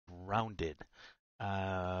grounded.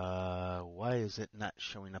 Why is it not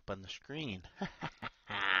showing up on the screen?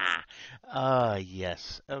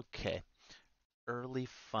 Yes. Okay. Early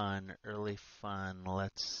fun, early fun.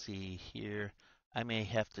 Let's see here. I may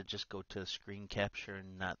have to just go to screen capture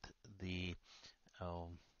and not the... Oh.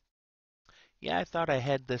 Yeah, I thought I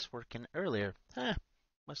had this working earlier.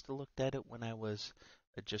 Must have looked at it when I was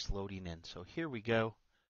just loading in. So here we go.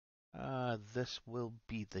 This will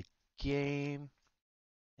be the game.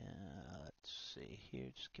 Let's see here.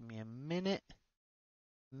 Just give me a minute.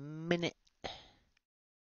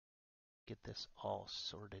 Get this all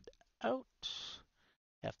sorted out.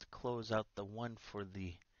 Have to close out the one for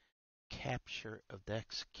the capture of the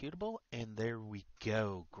executable, and there we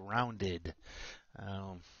go. Grounded.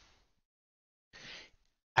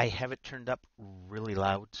 I have it turned up really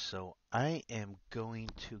loud, so I am going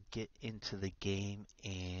to get into the game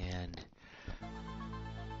and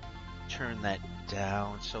turn that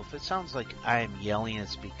down. So if it sounds like I'm yelling,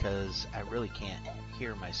 it's because I really can't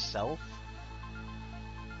hear myself,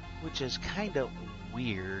 which is kind of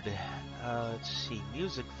weird. Let's see,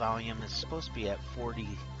 music volume is supposed to be at 40.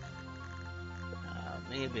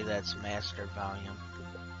 Maybe that's master volume.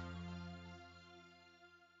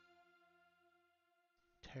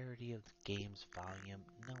 Entirety of the game's volume.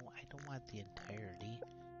 No, I don't want the entirety.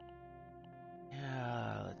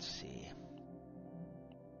 Let's see.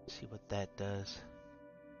 See what that does.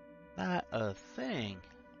 Not a thing.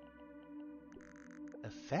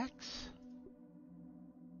 Effects?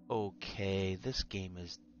 Okay, this game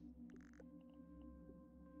is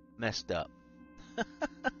messed up.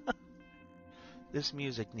 This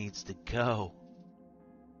music needs to go.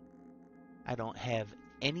 I don't have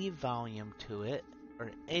any volume to it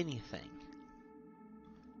or anything.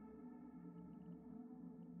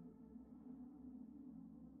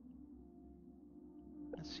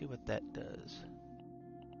 Let's see what that does.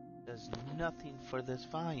 Does nothing for this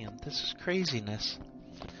volume. This is craziness.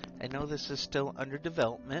 I know this is still under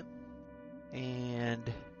development and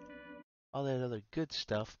all that other good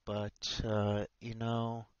stuff, but you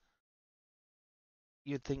know,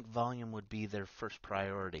 you'd think volume would be their first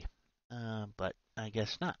priority, but I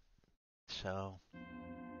guess not. So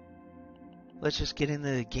let's just get into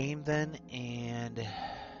the game then and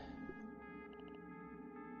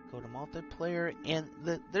go to multiplayer. And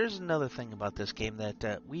there's another thing about this game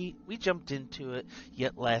that we jumped into it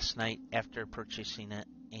yet last night after purchasing it,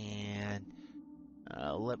 and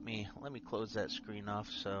let me close that screen off.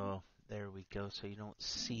 So there we go. So you don't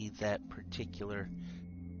see that particular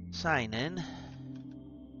sign in.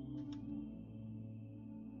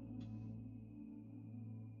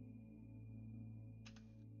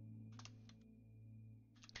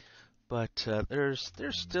 But there's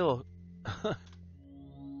still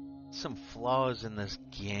some flaws in this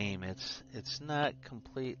game. It's not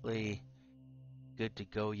completely good to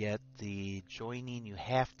go yet. The joining you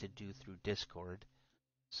have to do through Discord,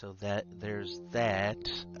 so that there's that.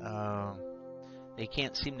 They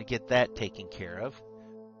can't seem to get that taken care of.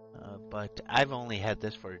 But I've only had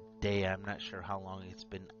this for a day. I'm not sure how long it's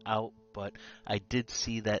been out, but I did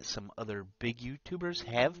see that some other big YouTubers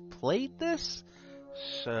have played this.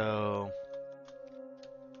 So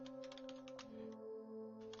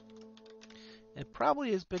it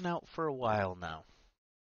probably has been out for a while now.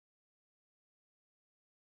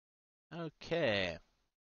 Okay.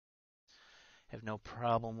 Have no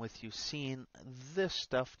problem with you seeing this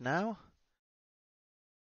stuff now.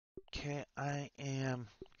 Okay, I am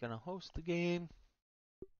gonna host the game.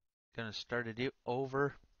 Gonna start it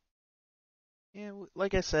over. And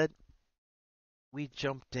like I said, we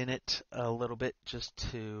jumped in it a little bit just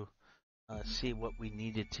to see what we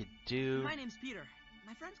needed to do. My name's Peter.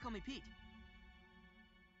 My friends call me Pete.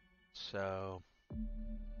 So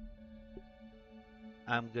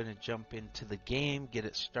I'm gonna jump into the game, get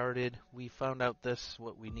it started. We found out this is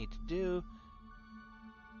what we need to do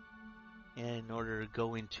in order to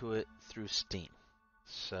go into it through Steam.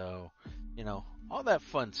 So, you know, all that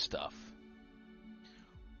fun stuff.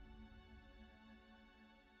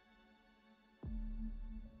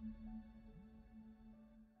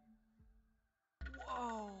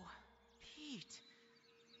 Whoa, Pete.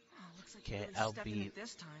 Oh, looks like Okay, you really I'll stepped in be. it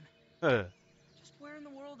this time. Just where in the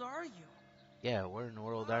world are you? Yeah, where in the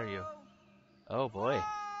world Whoa. are you? Oh boy.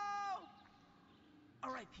 Whoa.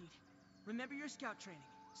 All right, Pete. Remember your scout training.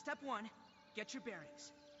 Step 1, get your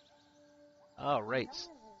bearings. All right.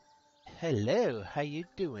 Hello, how you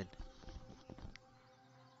doing?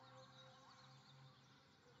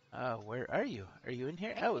 Where are you? Are you in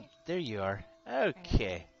here? Oh, there you are.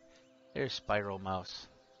 Okay. There's Spiral Mouse.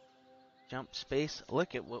 Jump space.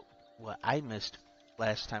 Look at what I missed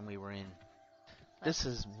last time we were in This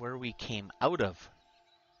is where we came out of.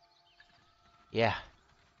 Yeah.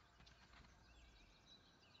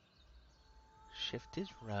 Shift is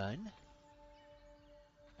run.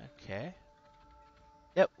 Okay.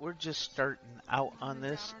 Yep, we're just starting out on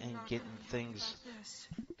this and getting things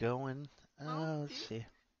going. Let's see.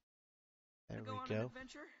 There we go.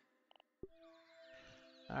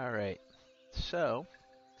 Alright. So,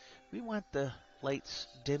 we want the lights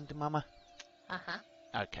dimmed, Mama?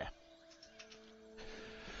 Uh-huh. Okay.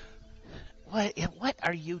 What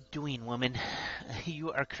are you doing, woman?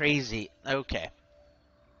 You are crazy. Okay.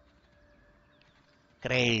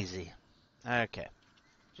 Crazy. Okay.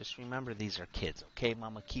 Just remember these are kids, okay,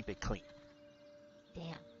 Mama? Keep it clean.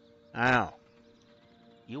 Damn. I know.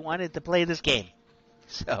 You wanted to play this game.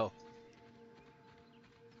 So.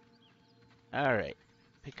 Alright.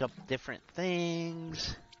 Pick up different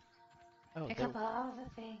things. Oh, Pick up all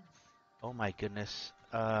the things. Oh my goodness.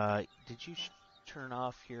 Did you turn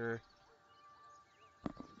off your...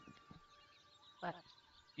 What?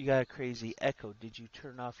 You got a crazy echo. Did you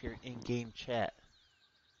turn off your in-game chat?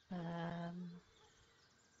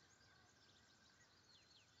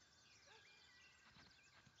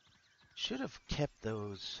 Should have kept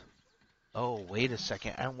those. Oh, wait a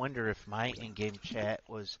second. I wonder if my in-game chat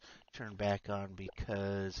was turned back on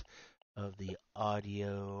because of the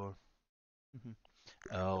audio.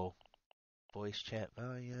 Oh, voice chat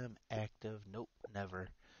volume active. Nope, never.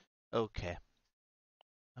 Okay.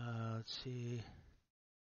 Let's see.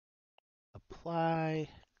 Apply,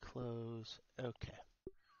 close. Okay.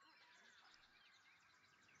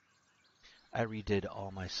 I redid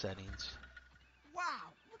all my settings. Wow,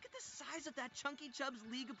 look at the size of that Chunky Chubb's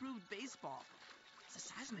league-approved baseball. It's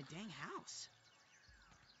the size of my dang house.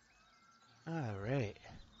 Alright.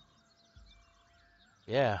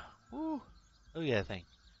 Yeah. Woo. Look at that thing.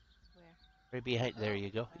 Where? Right behind. There you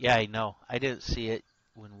go. Yeah, I know. I didn't see it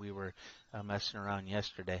when we were messing around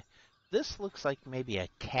yesterday. This looks like maybe a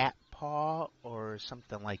cat paw or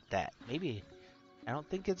something like that. Maybe. I don't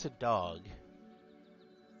think it's a dog.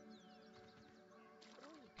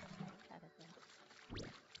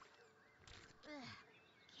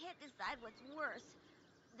 Can't decide what's worse,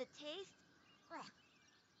 the taste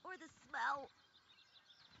or the smell.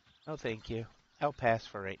 Oh, thank you. I'll pass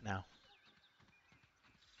for right now.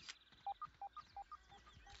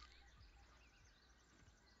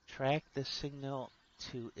 Track the signal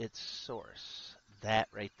to its source. That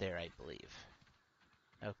right there, I believe.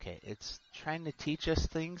 Okay, it's trying to teach us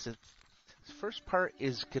things. The first part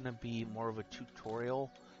is going to be more of a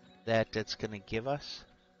tutorial that it's going to give us.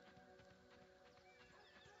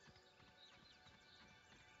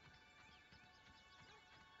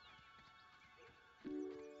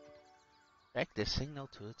 Track the signal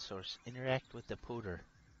to its source. Interact with the pooter.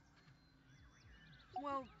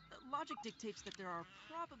 Well, logic dictates that there are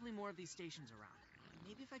probably more of these stations around.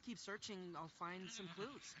 Maybe if I keep searching, I'll find some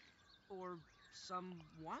clues. Or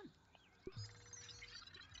someone.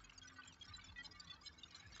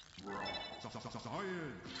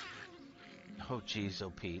 Oh, jeez, oh,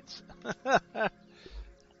 Pete's.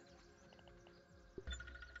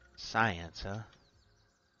 Science, huh?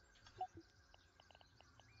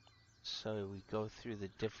 So we go through the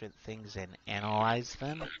different things and analyze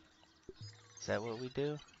them? Is that what we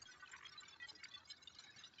do?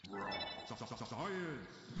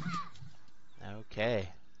 Okay.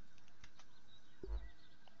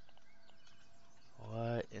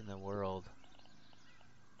 What in the world?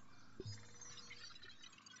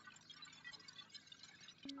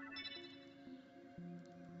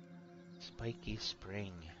 Spiky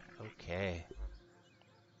spring. Okay.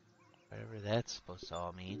 Whatever that's supposed to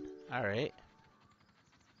all mean. Alright.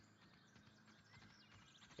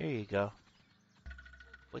 Here you go.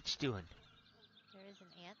 What you doing? There is an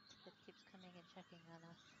ant that keeps coming and checking on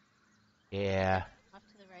us. Yeah. Off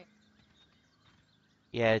to the right.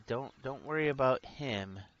 Yeah, don't worry about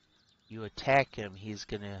him. You attack him, he's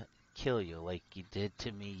gonna kill you like he did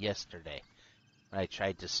to me yesterday when I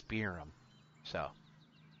tried to spear him. So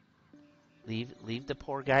leave the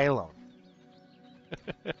poor guy alone.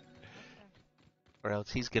 Okay. Or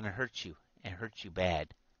else he's gonna hurt you and hurt you bad.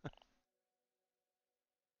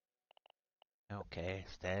 Okay,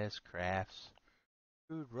 status crafts.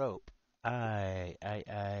 Crude rope.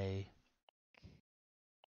 I.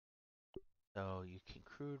 So you can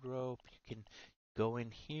crude rope, you can go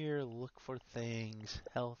in here, look for things.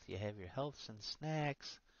 Health, you have your healths and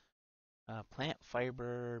snacks. Plant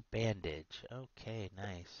fiber, bandage. Okay,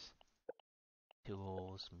 nice.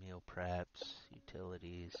 Tools, meal preps,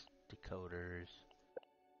 utilities, decoders.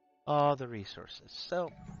 All the resources.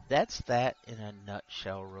 So that's that in a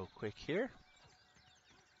nutshell real quick here.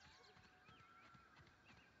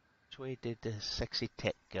 way did the sexy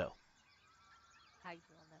tit go? I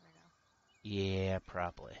will never know. Yeah,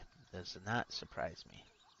 probably. Does not surprise me.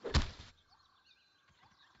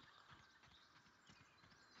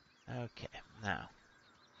 Okay, now.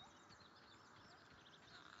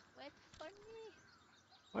 Wait for me.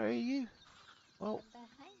 Where are you? Well, I'm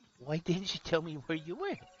behind you. why didn't you tell me where you were?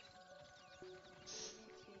 You need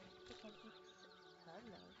to pick and eat.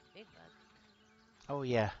 Hello, big bug. Oh,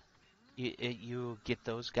 yeah. You get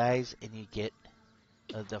those guys and you get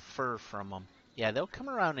the fur from them. Yeah, they'll come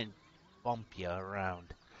around and bump you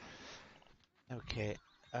around. Okay.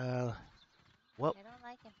 Well, I don't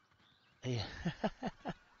like him. yeah.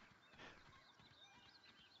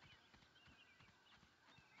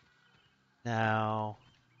 Now,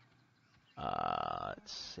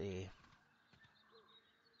 let's see.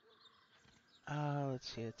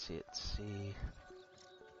 Let's see.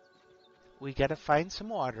 We gotta find some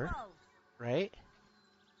water, Whoa. right?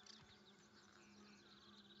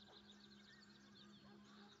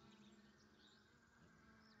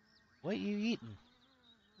 What you eating?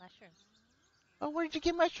 Mushrooms. Oh, where'd you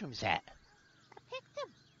get mushrooms at? I picked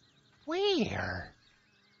him. Where?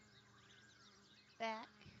 Back.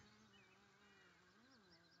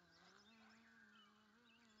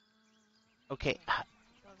 Okay. Go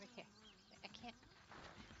over here. I can't.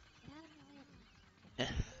 Get out of my way.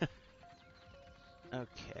 Okay.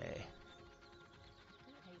 Okay.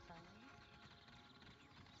 Are you following me?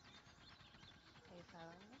 Are you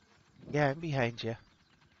following me? Yeah, I'm behind you.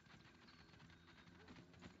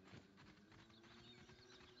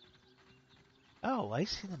 Oh, I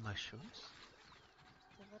see the mushrooms.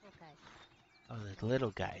 The little guys. Oh, the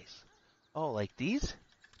little guys. Oh, like these?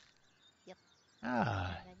 Yep.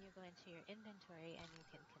 Ah. And then you go into your inventory and you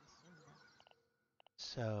can consume them.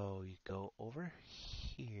 So you go over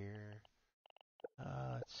here.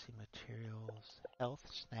 Let's see, materials, health,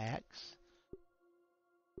 snacks.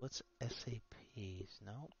 What's SAPs?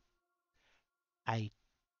 No. I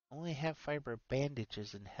only have fiber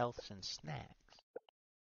bandages and healths and snacks.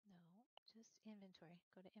 No, just inventory.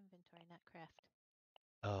 Go to inventory, not craft.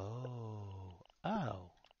 Oh.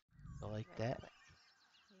 Oh. So like Right that? click.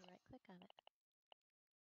 You right click on it.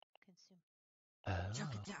 Consume.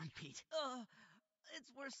 Junk Oh. it down, Pete.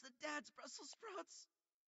 It's worse than Dad's Brussels sprouts.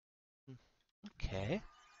 Okay.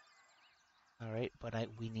 Alright, but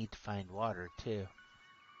we need to find water too.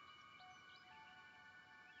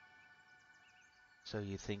 So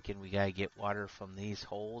you thinking we gotta get water from these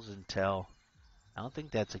holes until... I don't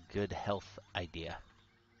think that's a good health idea.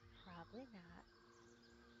 Probably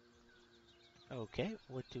not. Okay,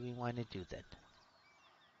 what do we want to do then?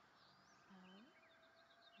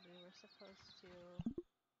 We were supposed to...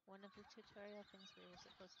 One of the tutorial things we were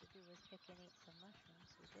supposed to do was pick and eat some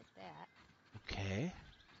mushrooms. We did that. Okay.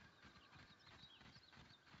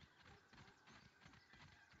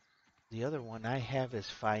 The other one I have is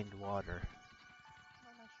find water.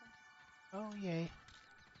 More mushrooms. Oh, yay.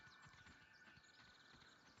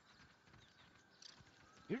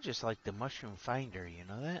 You're just like the mushroom finder, you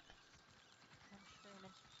know that? I'm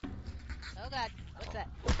shrooming. Oh god, what's that?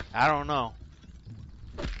 I don't know.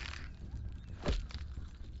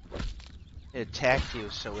 It attacked you,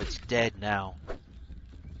 so it's dead now.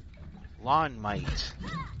 Lawn mite.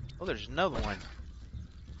 Oh, there's another one.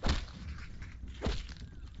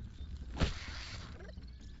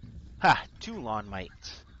 Ha! 2 lawn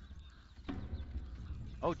mites.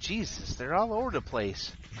 Oh, Jesus, they're all over the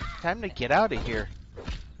place. Time to get out of here.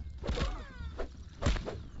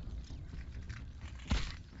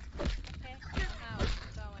 Okay, I'm out.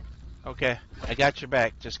 I'm going. Okay, I got your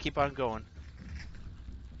back. Just keep on going.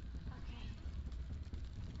 Okay.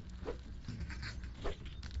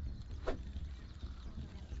 Oh,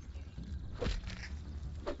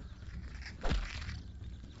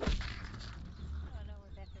 that was scary. Oh no,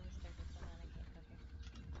 we're back where we started. Hold on, I can't go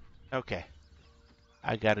here. Okay.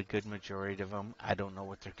 I got a good majority of them. I don't know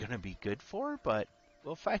what they're going to be good for, but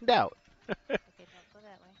we'll find out. Okay, don't go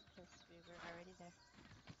that way, because we were already there.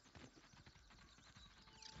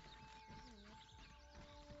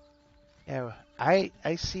 Yeah,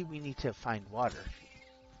 I see we need to find water.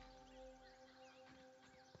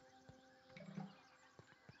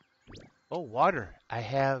 Oh, water. I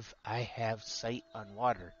have sight on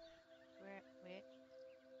water. Wait.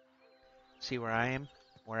 See where I am?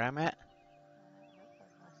 Where I'm at? Nope, I've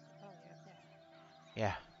lost you. Oh, you're up there.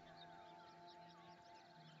 Yeah.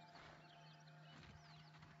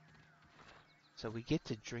 So we get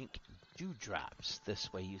to drink dewdrops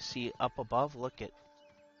this way. You see up above, look at...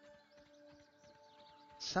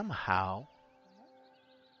 Somehow,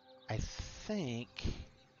 I think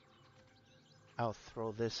I'll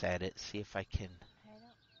throw this at it, see if I can... I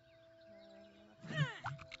don't...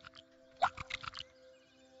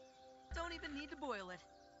 boil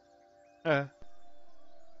it.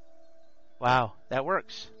 Wow, that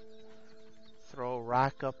works. Throw a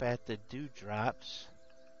rock up at the dewdrops.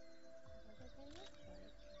 What do they look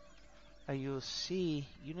like? You'll see.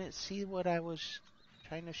 You didn't see what I was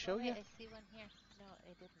trying to show Oh, wait, you? I see one here. No,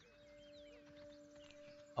 I didn't.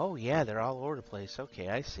 Oh, yeah, they're all over the place. Okay,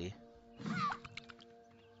 I see.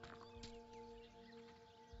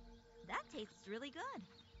 That tastes really good.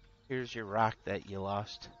 Here's your rock that you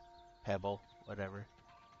lost. Pebble, whatever.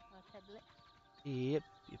 A tablet. Yep,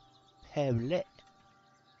 you pebble.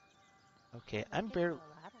 Okay, I'm getting a lot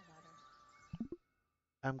of water.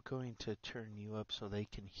 I'm going to turn you up so they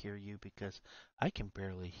can hear you because I can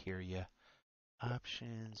barely hear you.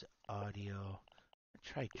 Options, audio.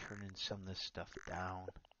 Try turning some of this stuff down.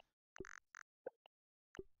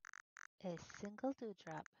 A single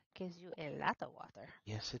dewdrop gives you a lot of water.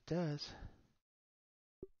 Yes, it does.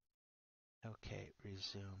 Okay,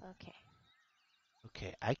 resume. Okay.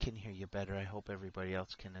 Okay, I can hear you better. I hope everybody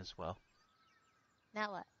else can as well.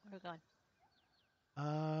 Now what? Where are we going?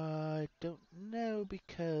 I don't know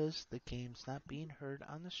because the game's not being heard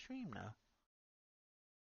on the stream now.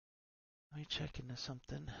 Let me check into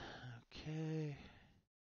something. Okay.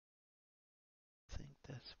 I think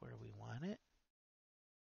that's where we want it.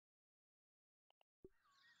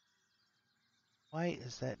 Why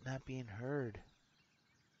is that not being heard?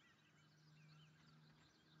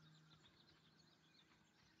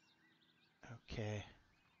 Okay.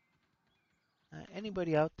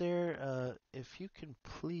 Anybody out there, if you can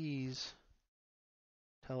please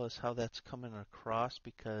tell us how that's coming across,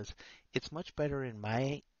 because it's much better in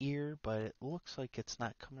my ear, but it looks like it's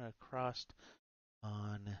not coming across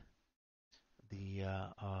on the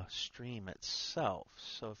stream itself.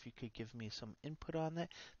 So if you could give me some input on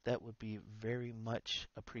that, that would be very much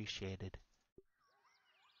appreciated.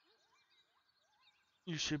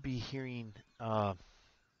 You should be hearing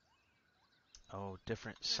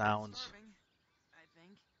different They're not sounds. starving, I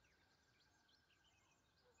think.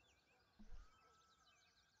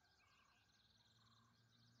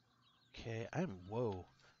 Okay,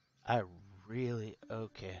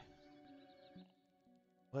 okay.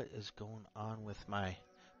 What is going on with my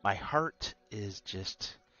heart is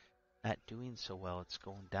just not doing so well. It's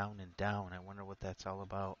going down and down. I wonder what that's all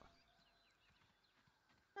about.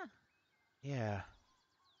 Huh. Yeah.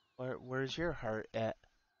 Where's your heart at?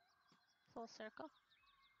 Full circle?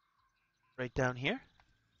 Right down here?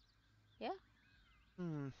 Yeah.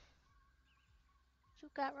 Hmm. What you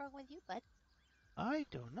got wrong with you, bud? I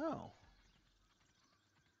don't know.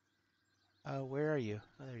 Where are you?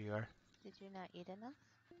 Oh, there you are. Did you not eat enough?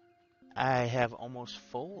 I have almost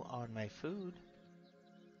full on my food.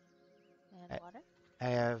 And I, water? I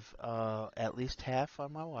have at least half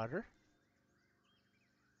on my water.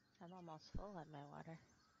 I'm almost full on my water.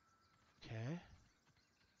 Okay.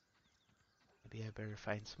 Maybe I better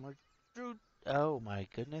find some more fruit. Oh my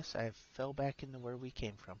goodness, I fell back into where we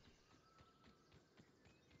came from.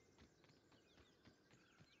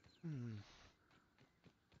 Hmm.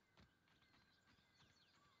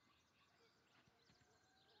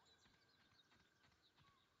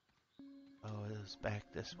 Oh, it was back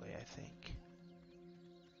this way, I think.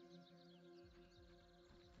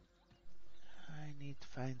 I need to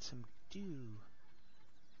find some dew.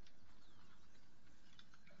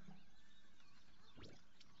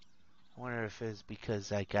 I wonder if it's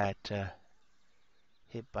because I got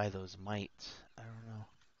hit by those mites. I don't know.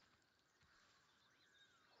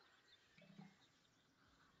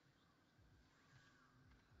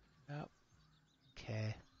 Oh,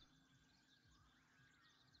 okay.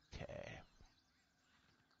 Okay.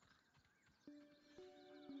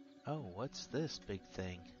 Oh, what's this big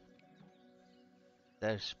thing? Is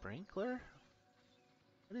that a sprinkler?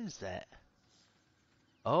 What is that?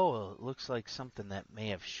 Oh, it looks like something that may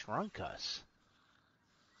have shrunk us.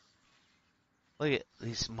 Look at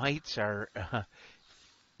these mites are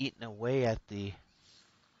eating away at the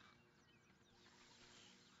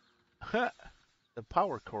the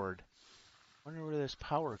power cord. Wonder where this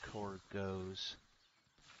power cord goes.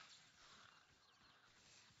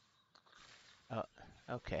 Oh,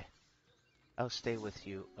 okay. I'll stay with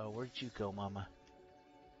you. Where'd you go, Mama?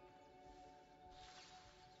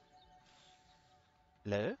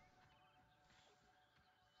 Hello?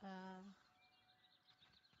 Um,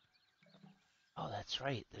 Oh, that's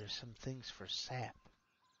right. There's some things for sap.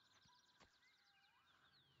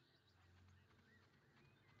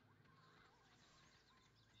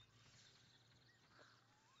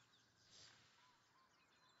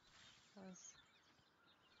 those.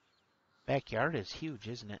 Backyard is huge,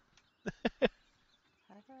 isn't it?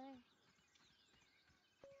 How do I?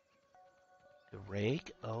 The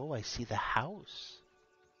rake? Oh, I see the house.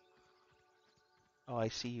 Oh, I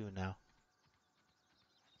see you now.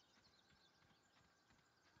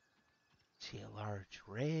 See a large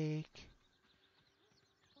rake.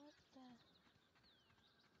 What the?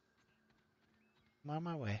 I'm on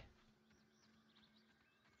my way.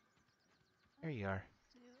 There you are.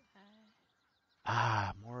 Do I?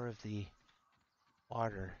 Ah, more of the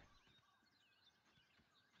water.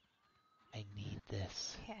 I need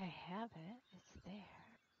this. Okay, I have it. It's there.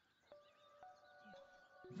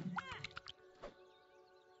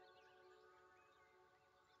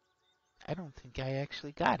 I don't think I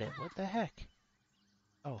actually got it. What the heck?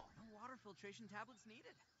 Oh. No water filtration tablets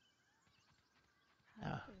needed.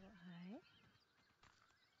 How do I?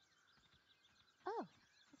 Oh,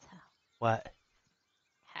 that's how. What?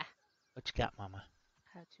 Ha! What you got, Mama?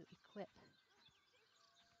 How to equip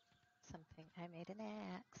something. I made an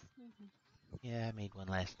axe. Yeah, I made one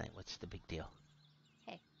last night. What's the big deal?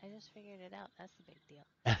 Hey, I just figured it out. That's the big deal.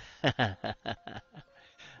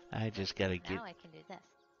 I just gotta get... Now I can do this.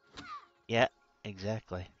 Yeah,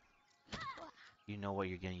 exactly. Wah, You know what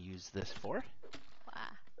you're gonna use this for? wah.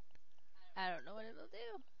 I don't know what it'll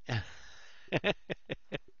do.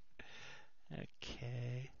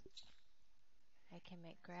 Okay. I can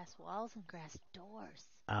make grass walls and grass doors.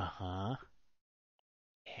 Uh-huh.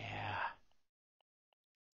 Yeah.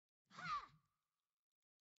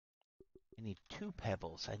 I need 2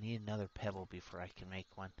 pebbles. I need another pebble before I can make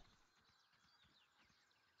one.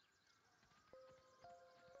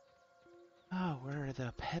 Oh, where are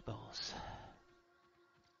the pebbles?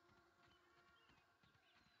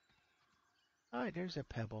 Oh, there's a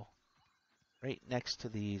pebble. Right next to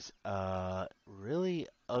these, really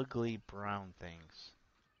ugly brown things.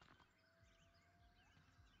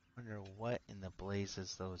 Wonder what in the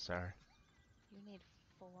blazes those are. You need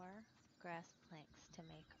 4 grass planks to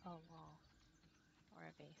make a wall or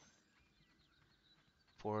a base.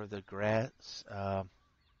 For the grass,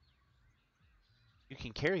 you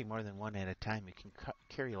can carry more than one at a time. You can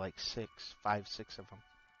carry like 5, 6 of them.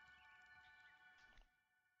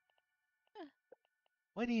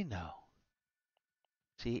 What do you know?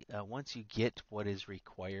 See, once you get what is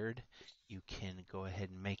required, you can go ahead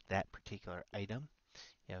and make that particular item.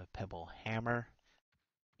 You have a pebble hammer,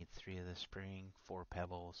 need 3 of the spring, 4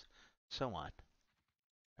 pebbles, so on.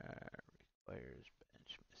 Requires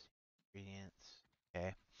bench missing ingredients.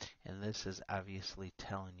 Okay, and this is obviously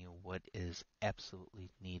telling you what is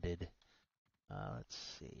absolutely needed. Let's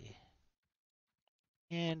see.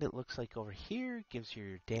 And it looks like over here gives you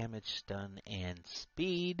your damage, stun, and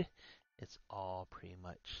speed. It's all pretty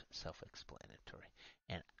much self-explanatory.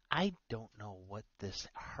 And I don't know what this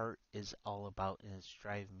heart is all about, and it's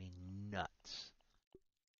driving me nuts.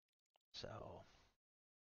 So,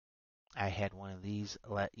 I had one of these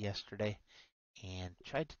yesterday and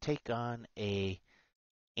tried to take on a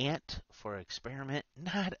ant for experiment.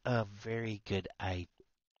 Not a very good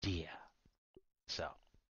idea. So,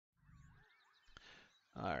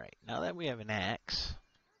 alright, now that we have an axe,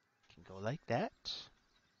 we can go like that.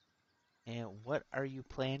 And what are you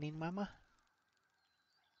planning, Mama?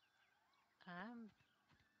 I'm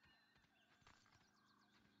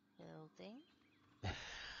building.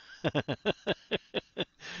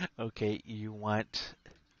 Okay, you want...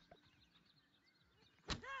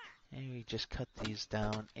 And you just cut these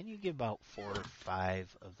down, and you get about 4 or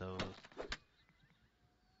 5 of those.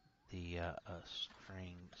 The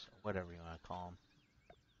strings, whatever you want to call them.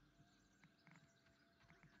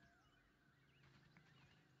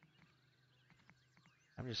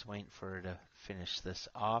 I'm just waiting for her to finish this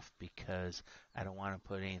off because I don't want to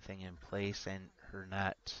put anything in place and her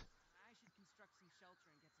not... I should construct some shelter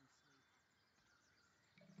and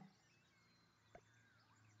get some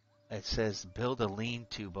sleep. It says build a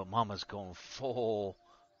lean-to, but Mama's going full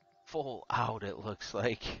out, it looks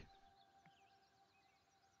like.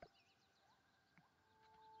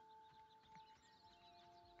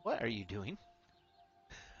 What are you doing?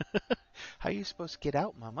 How are you supposed to get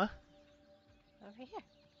out, Mama? Over here.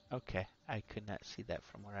 Okay, I could not see that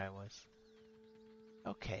from where I was.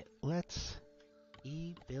 Okay, let's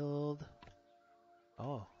build.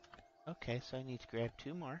 Oh, okay, so I need to grab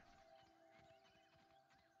 2 more.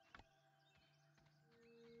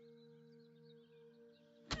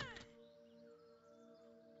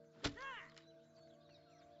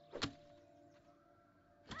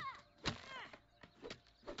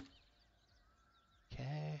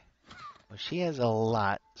 Okay. Well, she has a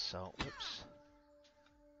lot, so whoops.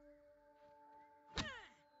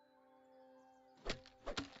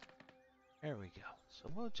 There we go. So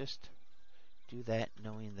we'll just do that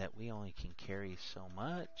knowing that we only can carry so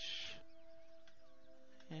much.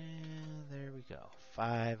 And there we go.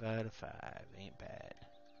 5 out of 5. Ain't bad.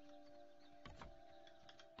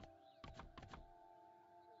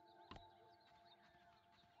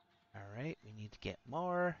 Alright, we need to get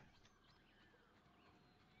more.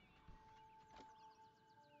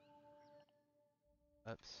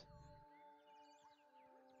 Oops.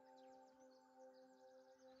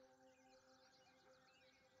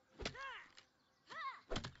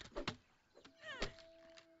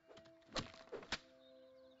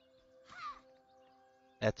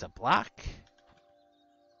 That's a block.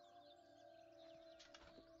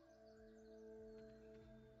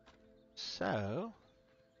 So,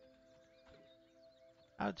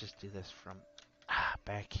 I'll just do this from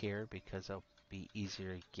back here because it'll be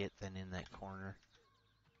easier to get than in that corner.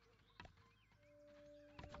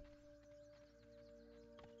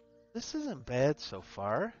 This isn't bad so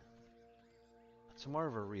far. It's more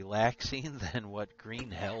of a relaxing than what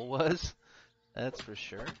Green Hell was. That's for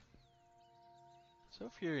sure. So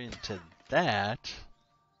if you're into that,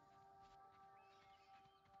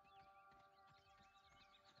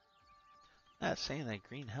 not saying that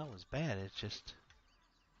Green Hell was bad. It's just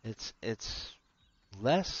it's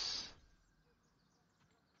less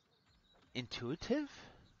intuitive.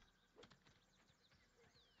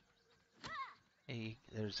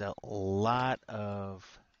 There's a lot of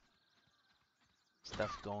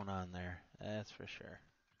stuff going on there. That's for sure.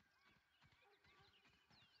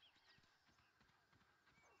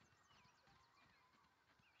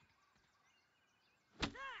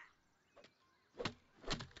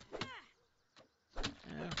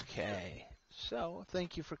 Okay, so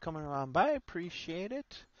thank you for coming on by. Appreciate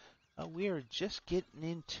it. We are just getting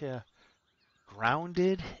into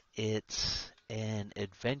Grounded. It's an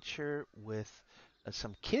adventure with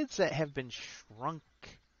some kids that have been shrunk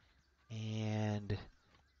and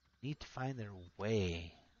need to find their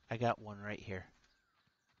way. I got one right here.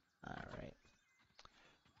 All right.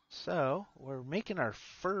 So we're making our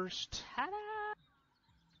first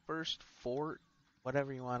fort,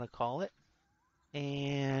 whatever you want to call it,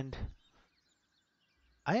 and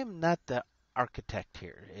I am not the architect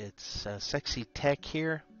here. It's Sexy Tech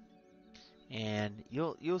here, and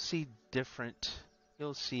you'll see different.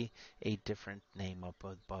 You'll see a different name up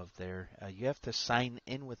above there. You have to sign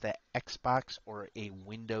in with an Xbox or a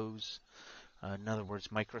Windows. In other words,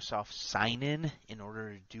 Microsoft sign in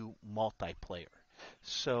order to do multiplayer.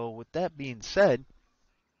 So with that being said,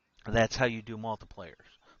 that's how you do multiplayers.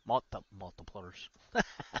 Multiplayers.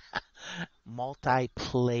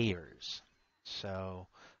 Multiplayers. So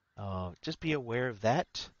just be aware of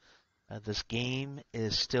that. This game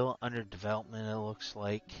is still under development. It looks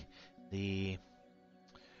like the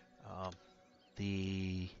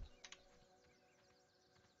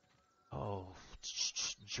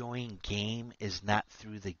join game is not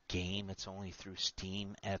through the game. It's only through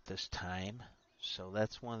Steam at this time. So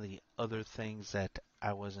that's one of the other things that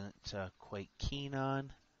I wasn't quite keen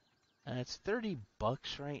on. It's $30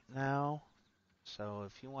 right now. So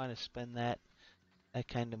if you want to spend that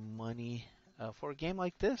kind of money for a game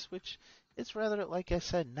like this, which is rather, like I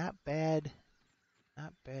said, not bad.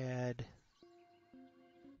 Not bad.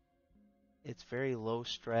 It's very low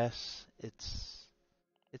stress.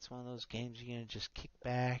 It's one of those games you're going to just kick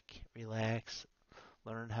back, relax,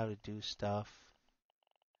 learn how to do stuff.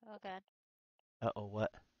 Oh god. Uh-oh,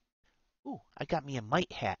 what? Ooh, I got me a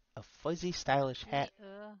mite hat, a fuzzy, stylish hat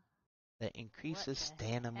that increases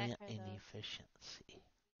stamina and efficiency.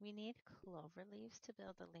 We need clover leaves to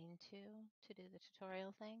build a lean-to to do the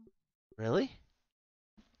tutorial thing. Really?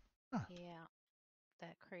 Huh. Yeah,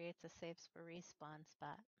 that creates a safe for respawn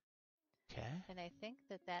spot. Okay. And I think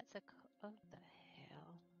that that's a... Oh, the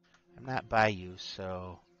hell. I'm not by you,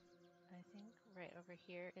 so... I think right over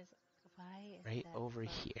here is... Why is right that over bug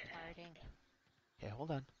here. farting? Okay,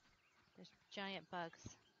 hold on. There's giant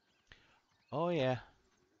bugs. Oh, yeah.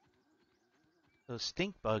 Those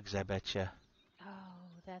stink bugs, I betcha.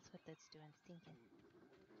 Oh, that's what that's doing, stinking.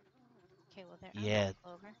 Okay, well, there Yeah, are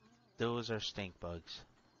clover. those are stink bugs.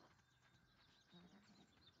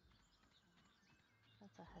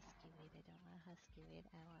 That's a husky weed. I don't want a husky weed.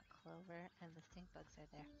 I want clover, and the stink bugs are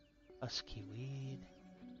there. Husky weed.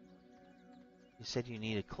 You said you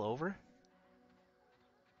needed clover?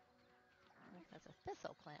 Look, that's a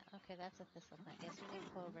thistle plant. Okay, that's a thistle plant. Yes, we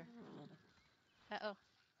need clover. Uh-oh.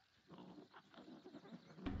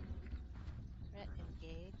 Threat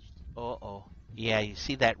engaged. Uh-oh. Yeah, you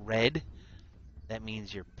see that red? That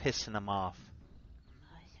means you're pissing them off.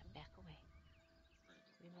 Back away.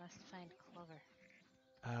 We must find clover.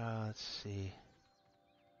 Let's see.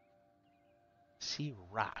 See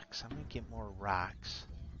rocks. I'm gonna get more rocks.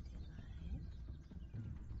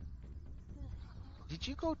 Dandelion. Did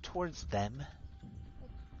you go towards them?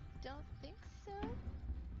 Don't think so.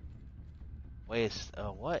 Wait,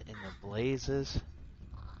 what in the blazes?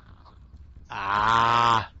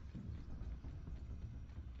 Ah!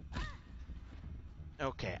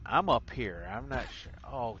 Okay, I'm up here. I'm not sure.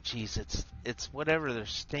 Oh, jeez, it's whatever their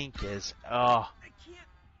stink is. Oh, I can't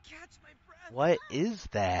catch my breath. what is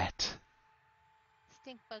that?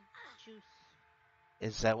 Stink bug juice.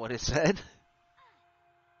 Is that what it said?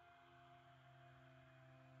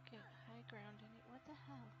 Get high ground in it. What the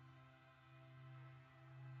hell?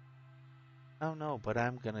 Oh no, but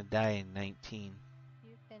I'm gonna die in 19.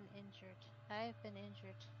 You've been injured. I've been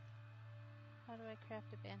injured. How do I craft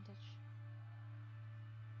a bandage?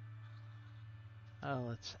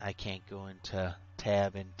 Oh, I can't go into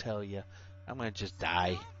tab and tell you. I'm gonna just die.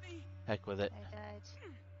 Help me. Heck with it. I died.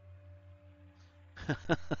 I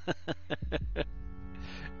died.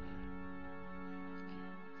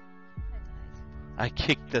 I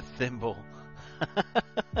kicked the thimble.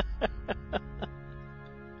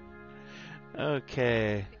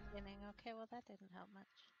 Okay. Beginning. Okay, well that didn't help much.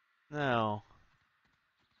 No.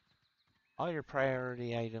 All your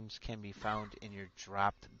priority items can be found in your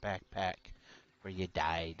dropped backpack where you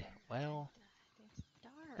died. Well, It's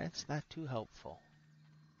dark. that's not too helpful.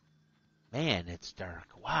 Man, it's dark.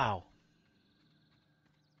 Wow.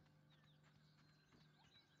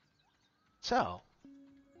 So,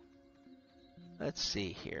 let's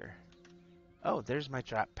see here. Oh, there's my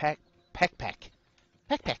drop pack. Pack.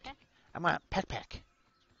 I'm on pack.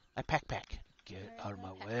 My pack. Get Where's out of my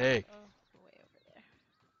pack? way. Oh, way over there.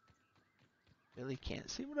 Really can't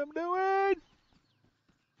see what I'm doing.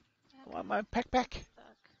 I want my pack.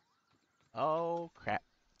 Stuck. Oh, crap.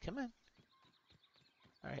 Come on.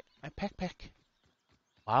 Alright, my pack.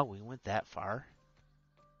 Wow, we went that far.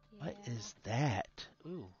 Yeah. What is that?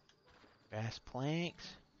 Ooh. Grass planks.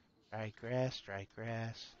 Dry grass.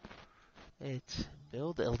 It's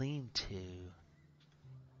build a lean-to.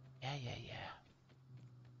 Yeah.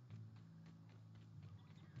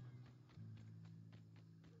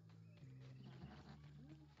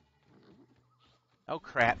 Oh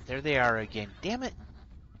crap, there they are again. Damn it!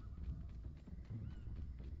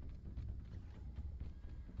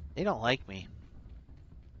 They don't like me.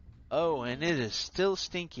 Oh, and it is still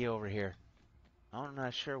stinky over here. I'm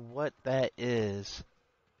not sure what that is.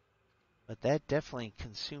 But that definitely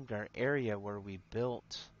consumed our area where we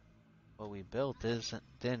built. What we built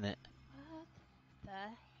didn't it? What the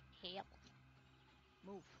hell?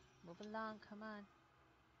 Move along, come on.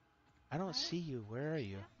 I don't see you. Where are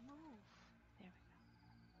you? Can't move. There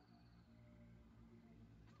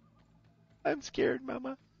we I'm scared,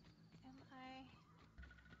 Mama.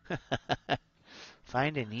 go. Am I?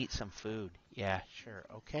 Find and eat some food. Yeah, sure.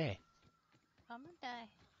 Okay. I'm gonna die.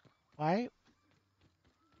 Why?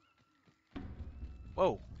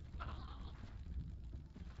 Whoa.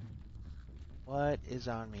 What is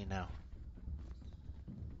on me now?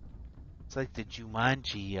 It's like the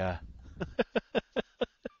Jumanji,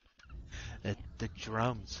 the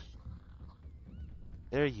drums.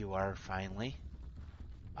 There you are, finally.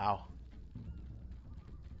 Wow.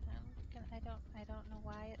 I don't know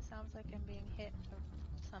why it sounds like I'm being hit or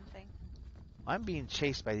something. I'm being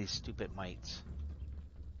chased by these stupid mites.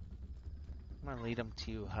 I'm gonna lead them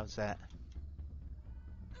to you. How's that?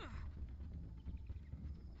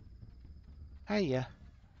 Hiya.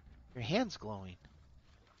 Your hand's glowing.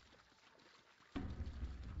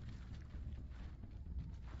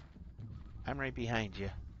 I'm right behind you,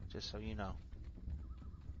 just so you know.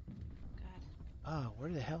 God. Oh,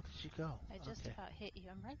 where the hell did you go? I just Okay. about hit you.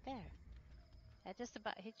 I'm right there. I just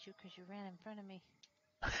about hit you because you ran in front of me.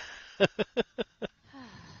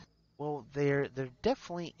 Well, they're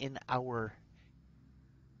definitely in our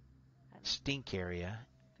I'm stink area.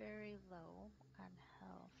 very low on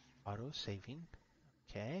health. Auto saving.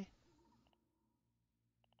 Okay.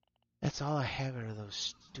 That's all I have are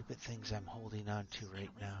those stupid things I'm holding on to right Can't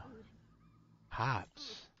waste now. food.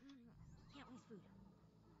 Hops. Can't waste food.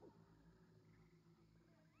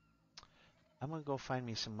 I'm gonna go find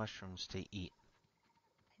me some mushrooms to eat.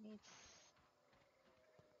 I need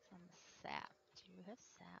some sap. Do you have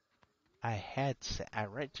sap? I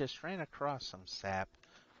just ran across some sap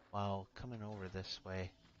while coming over this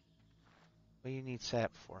way. What do you need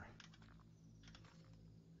sap for?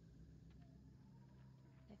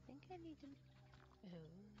 I think I need to. Oh,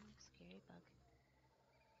 scary bug.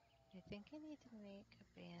 I think I need to make a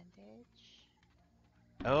bandage.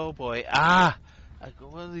 Oh boy. Ah! I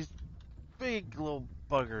got one of these big little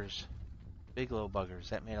buggers. Big little buggers.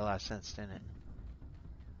 That made a lot of sense, didn't it?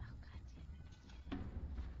 Oh, God damn it.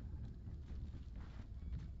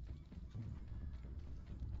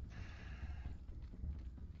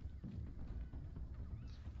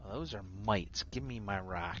 those are mites. Give me my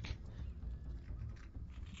rock.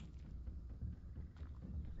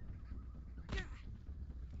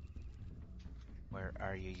 Where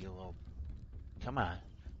are you, you little... Come on.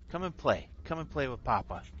 Come and play. Come and play with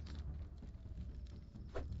Papa.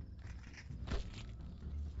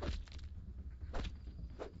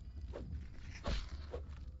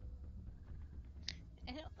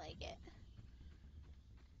 I don't like it.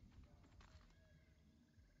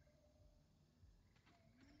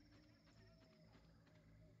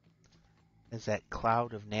 Is that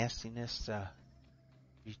cloud of nastiness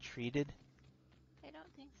retreated? I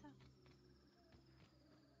don't think so.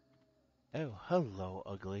 Oh, hello,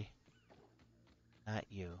 ugly. Not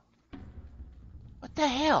you. What the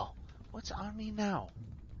hell? What's on me now?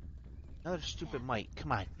 Another stupid mite.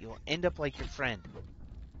 Come on, you'll end up like your friend.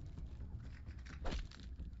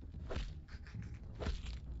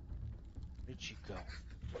 Where'd you go?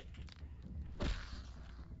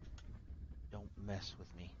 Don't mess with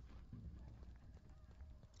me.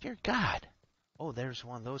 Dear God. Oh, there's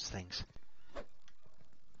one of those things.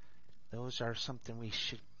 Those are something we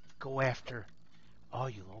should go after. Oh,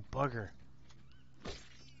 you little bugger.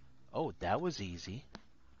 Oh, that was easy.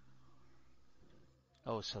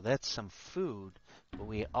 Oh, so that's some food, but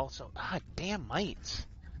we also... Ah, damn mites.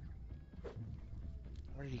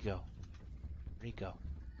 Where did he go? Where'd he go?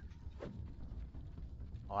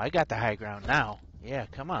 Oh, I got the high ground now. Yeah,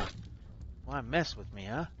 come on. You want to mess with me,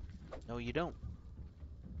 huh? No, you don't.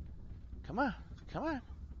 Come on. Come on.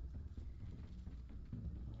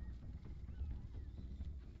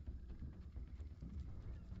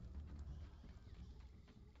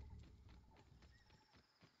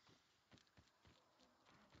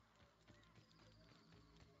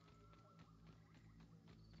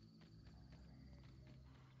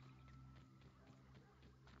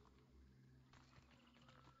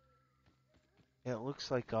 It looks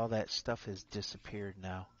like all that stuff has disappeared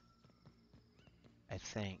now. I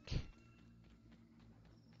think.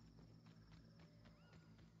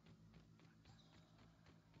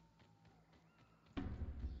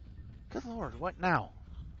 Good Lord, what now?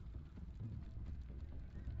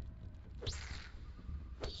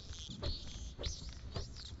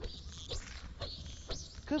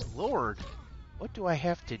 Good Lord, what do I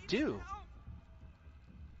have to do?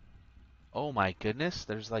 Oh my goodness,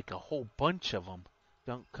 there's like a whole bunch of them.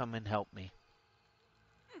 Don't come and help me.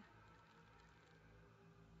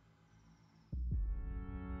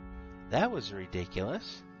 That was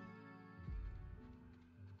ridiculous.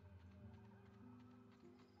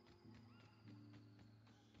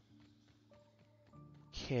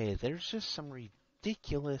 Okay, there's just some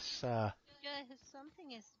ridiculous, Yeah,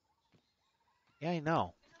 something is... Yeah, I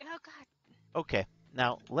know. Oh, God. Okay,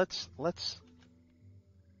 now let's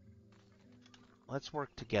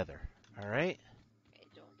work together, alright? I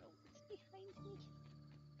don't know what's behind me.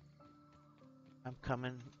 I'm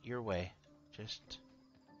coming your way. Just...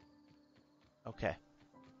 Okay.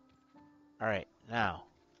 Alright, now.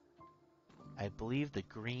 I believe the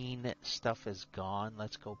green stuff is gone.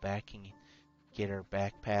 Let's go back and get our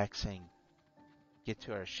backpacks and get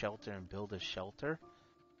to our shelter and build a shelter.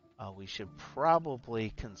 We should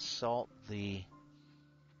probably consult the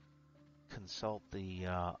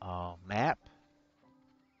map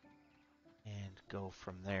and go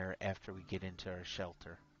from there after we get into our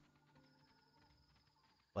shelter.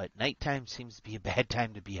 But nighttime seems to be a bad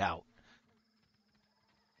time to be out.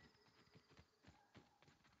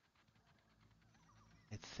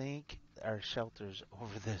 I think our shelter's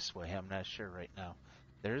over this way. I'm not sure right now.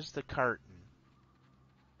 There's the carton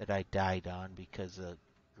that I died on because of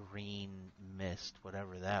green mist,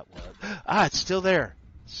 whatever that was. Ah, it's still there.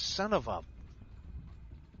 Son of a...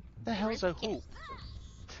 The hell's a hoop?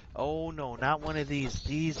 Oh no, not one of these.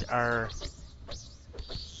 These are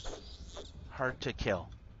hard to kill.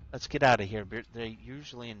 Let's get out of here. They're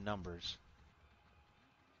usually in numbers.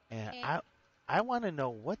 And Okay. I want to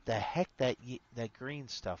know what the heck that green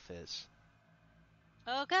stuff is.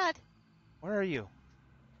 Oh, God. Where are you?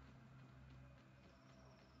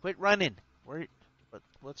 Quit running.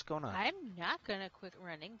 What's going on? I'm not going to quit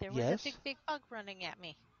running. There was Yes? a big bug running at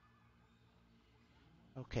me.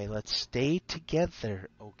 Okay, let's stay together,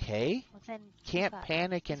 okay? Well, then Can't keep up.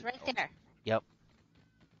 panic He's and... right there. Yep.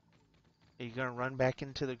 Are you going to run back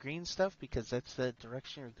into the green stuff? Because that's the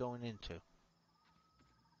direction you're going into.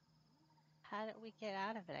 How did we get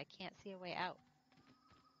out of it? I can't see a way out.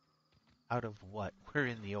 Out of what? We're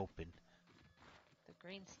in the open. The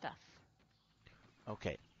green stuff.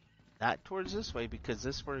 Okay. Not towards this way, because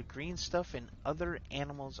this is where green stuff and other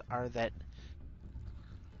animals are that...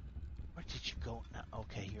 Where did you go? No,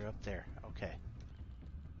 okay, you're up there. Okay.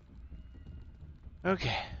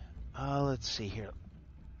 Okay. Let's see here.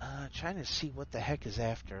 Trying to see what the heck is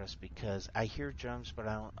after us because I hear drums, but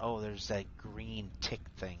I don't. Oh, there's that green tick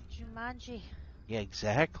thing. Jumanji. Yeah,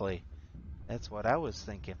 exactly. That's what I was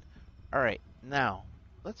thinking. All right, now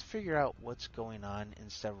let's figure out what's going on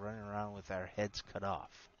instead of running around with our heads cut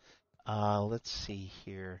off. Let's see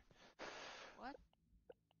here. What?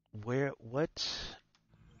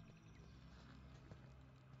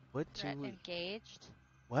 What do Threat we? engaged?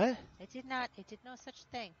 What? I did no such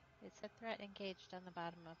thing. It said threat engaged on the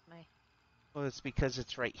bottom of my... Well, it's because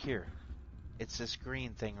it's right here. It's this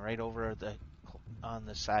green thing right over on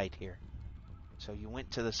the side here. So you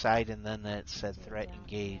went to the side and then it said threat Down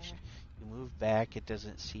engaged. here. You move back, it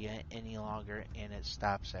doesn't see it any longer, and it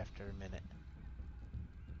stops after a minute.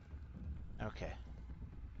 Okay.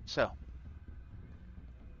 So,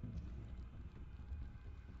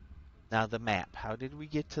 now the map. How did we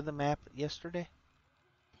get to the map yesterday?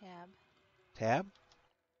 Tab. Tab?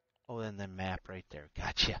 Oh, and then map right there.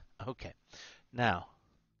 Gotcha. Okay. Now,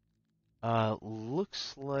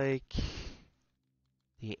 looks like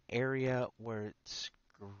the area where it's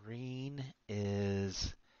green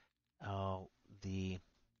is the,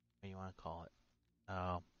 what do you want to call it?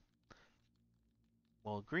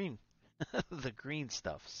 Well, green, the green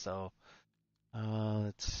stuff. So,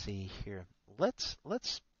 let's see here. Let's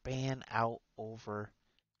span out over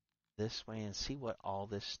this way and see what all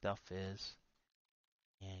this stuff is,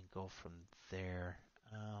 and go from there.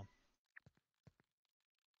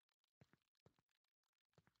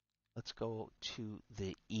 Let's go to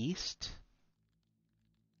the east,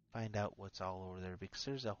 find out what's all over there because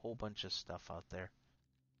there's a whole bunch of stuff out there.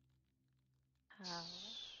 How?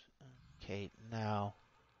 Okay, now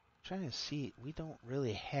trying to see. We don't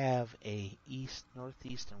really have a east,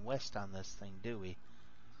 northeast, and west on this thing, do we?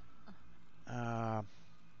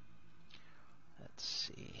 Let's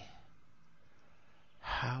see.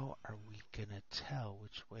 How are we gonna tell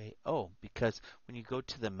which way? Oh, because when you go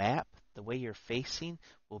to the map, the way you're facing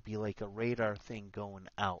will be like a radar thing going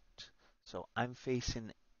out. So I'm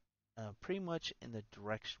facing pretty much in the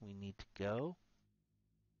direction we need to go.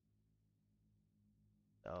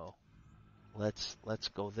 So let's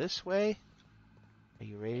go this way. Are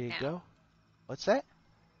you ready Right to now? go? What's that?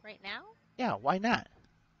 Right now? Yeah, why not?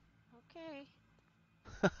 Okay.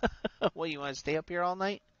 Well, you want to stay up here all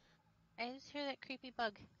night? I just hear that creepy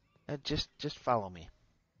bug. Just follow me.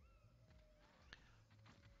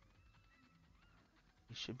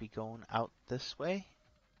 You should be going out this way.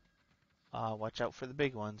 Watch out for the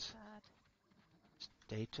big ones. God.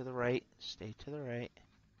 Stay to the right. Stay to the right.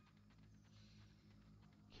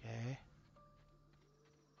 Okay.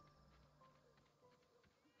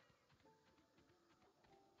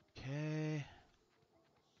 Okay.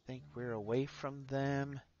 Think we're away from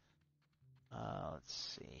them.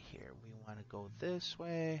 Let's see here. We want to go this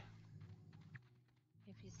way.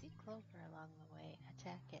 If you see clover along the way,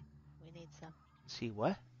 attack it. We need some See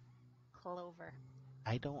what? clover.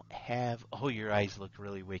 I don't have. Oh, your eyes look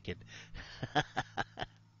really wicked.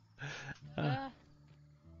 Ah,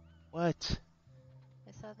 What?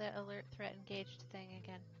 I saw that alert threat engaged thing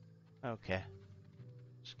again. Okay.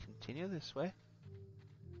 Just continue this way.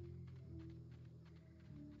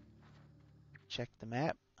 Check the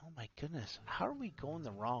map. Oh my goodness. How are we going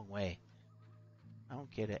the wrong way? I don't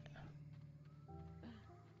get it.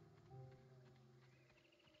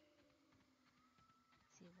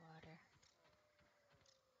 See water.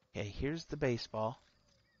 Okay, here's the baseball.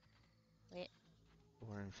 Wait.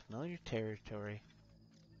 We're in familiar territory.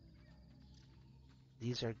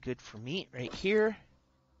 These are good for meat right here.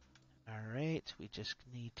 Alright, we just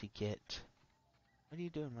need to get... What are you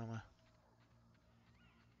doing, Mama?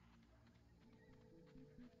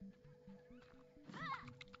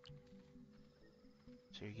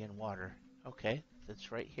 So you're getting water. Okay,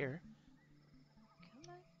 that's right here. Come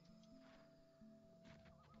on.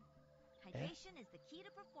 Okay. Hydration is the key to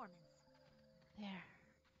performance. There.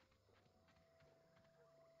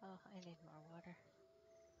 Oh, I need more water.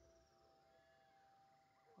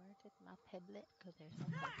 Where did my peblet go? There's my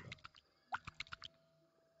peblet.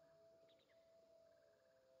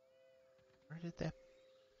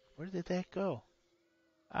 Where did that go?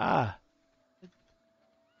 Ah,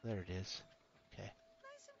 there it is. Okay.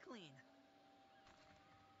 Nice and clean.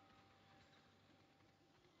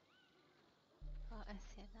 Oh, I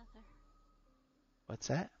see another. What's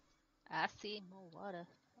that? I see more water.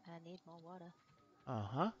 I need more water.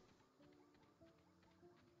 Uh-huh.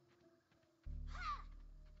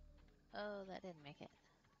 Oh, that didn't make it.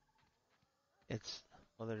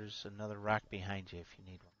 Well, there's another rock behind you if you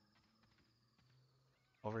need one.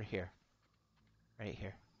 Over here. Right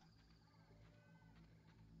here.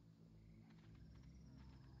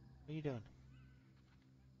 What are you doing?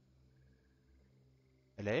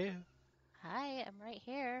 Hello? Hi, I'm right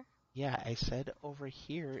here. Yeah, I said over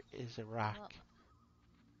here is a rock. Well,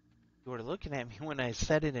 You were looking at me when I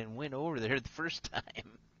said it and went over there the first time.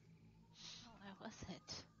 no, I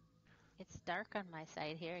wasn't. It's dark on my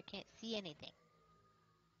side here. I can't see anything.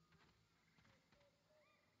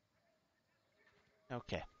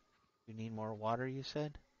 Okay. You need more water, you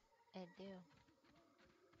said? I do.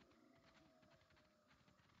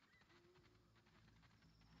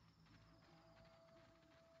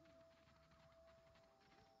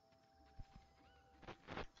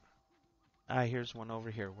 Ah, here's one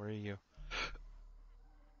over here. Where are you?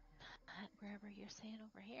 Wherever you're saying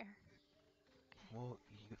over here. Okay. Well,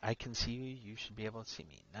 I can see you. You should be able to see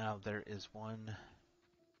me. Now, there is one.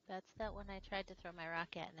 That's that one I tried to throw my rock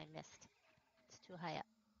at and I missed. It's too high up.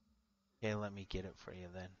 Okay, let me get it for you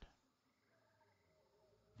then.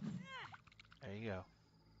 There you go.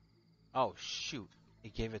 Oh, shoot.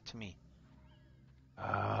 It gave it to me.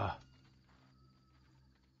 Ah.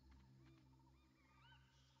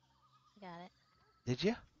 I got it. Did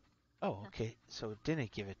you? Oh, No, okay. So it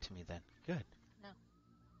didn't give it to me then. Good. no.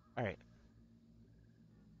 All right.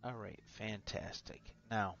 All right. Fantastic.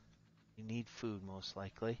 Now, you need food most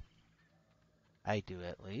likely. I do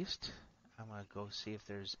at least. I'm going to go see if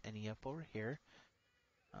there's any up over here.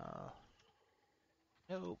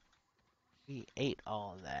 Nope. We ate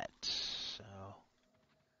all of that. So,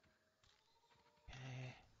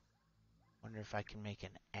 okay. Wonder if I can make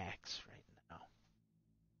an axe right now.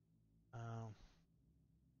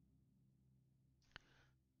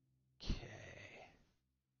 Okay.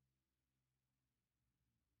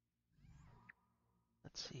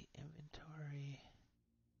 Let's see. Inventory.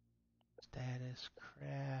 Status.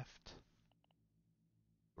 Craft.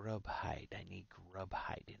 Grub hide. I need grub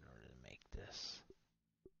hide in order to make this.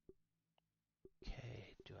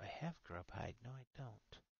 Okay. Do I have grub hide? No, I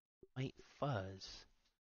don't. White fuzz.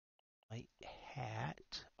 White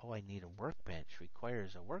hat. Oh, I need a workbench.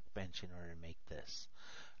 Requires a workbench in order to make this.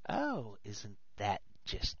 Oh, isn't that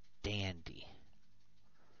just dandy?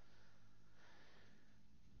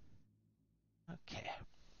 Okay.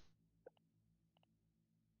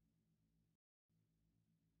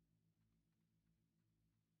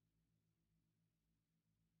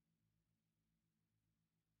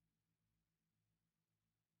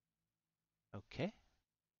 Okay.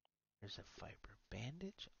 There's a fiber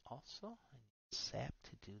bandage also. I need sap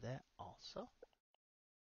to do that also.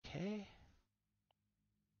 Okay.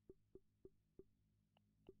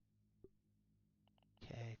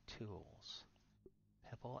 Okay, tools.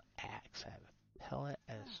 Pebble axe. I have a pellet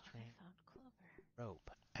as Oh, I string found clover.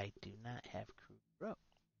 rope. I do not have crude rope.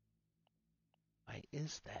 Why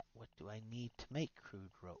is that? What do I need to make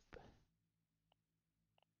crude rope?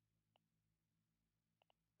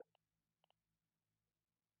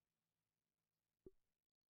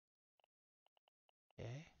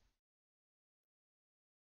 Okay.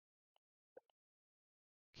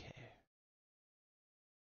 Okay.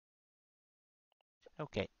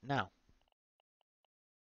 Okay, now.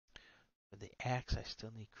 For the axe, I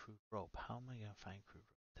still need crude rope. How am I going to find crude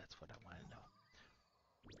rope? That's what I want to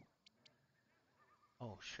know.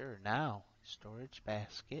 Oh, sure. Now, storage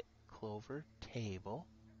basket, clover, table.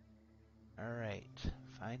 Alright,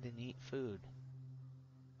 find and eat food.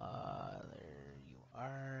 There you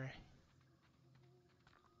are.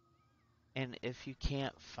 And if we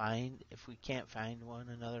can't find one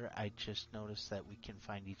another, I just noticed that we can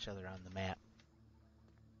find each other on the map.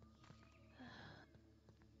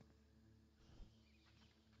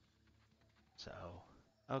 So,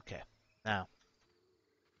 okay. Now,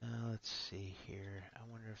 let's see here. I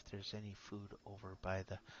wonder if there's any food over by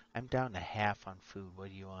the... I'm down to half on food. What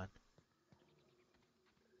do you want?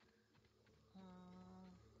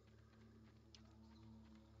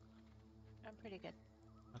 I'm pretty good.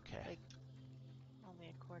 Okay. Like, only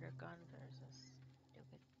a quarter gone versus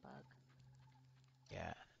stupid bug.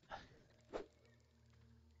 Yeah.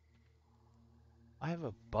 I have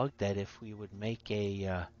a bug that if we would make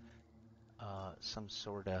a some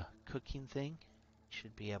sort of cooking thing,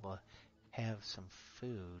 should be able to have some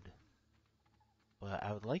food. But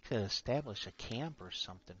I would like to establish a camp or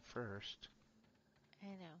something first. I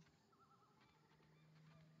know.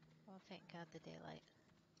 Oh, thank God the daylight.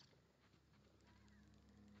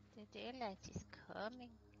 The daylight is coming.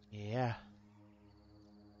 Yeah.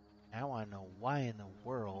 I want to know why in the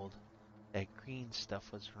world that green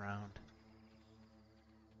stuff was around.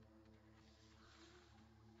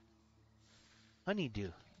 Honeydew.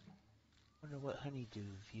 Wonder what honeydew.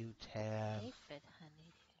 View tab. Aphid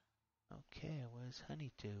honeydew. Okay, what is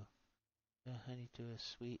honeydew? Honeydew is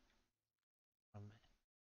sweet.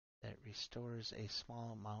 that restores a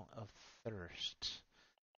small amount of thirst.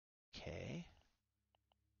 Okay.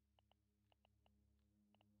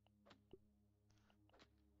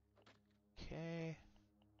 Okay.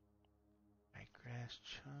 Grass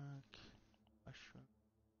chunk, mushroom,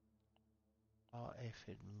 raw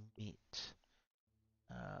aphid meat.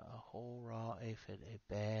 A whole raw aphid, a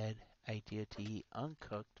bad idea to eat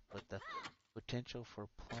uncooked, but the potential for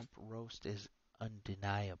plump roast is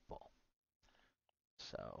undeniable.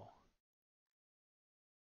 So,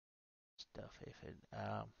 stuff aphid.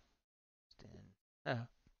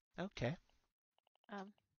 Okay.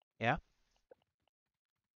 Yeah.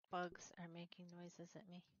 Bugs are making noises at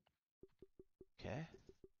me. Okay.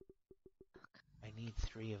 I need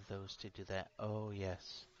 3 of those to do that. Oh,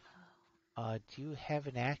 yes. Do you have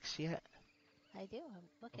an axe yet? I do.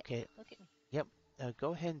 Look at me. Yep.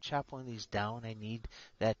 Go ahead and chop one of these down. I need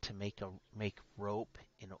that to make rope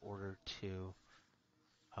in order to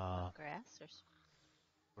Grass or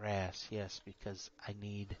grass. Yes, because I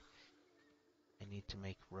need to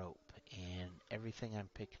make rope, and everything I'm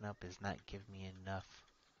picking up is not giving me enough.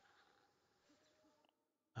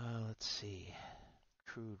 Let's see.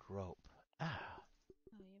 Crude rope. Ah. Oh,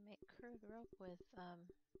 you make crude rope with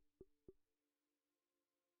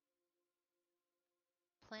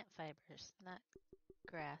plant fibers, not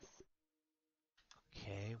grass.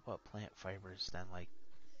 Okay. What plant fibers then? Like.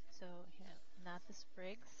 So, not the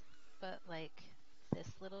sprigs, but like this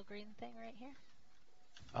little green thing right here.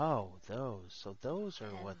 Oh, those. So those are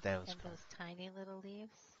what that was and from. those tiny little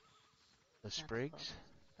leaves. The Not the sprigs? clovers,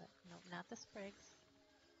 but no, not the sprigs.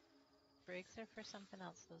 Sprigs are for something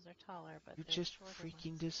else. Those are taller, but You they're just shorter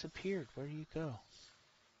freaking ones. disappeared. Where do you go?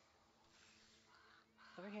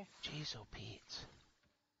 Over here. Jeez, oh Pete.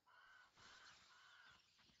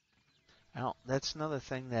 Now, that's another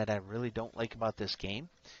thing that I really don't like about this game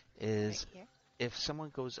is Right here. if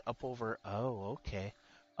someone goes up over,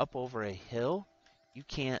 up over a hill, you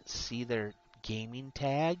can't see their gaming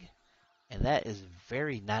tag, and that is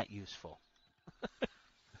very not useful.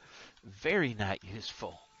 Very not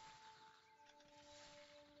useful.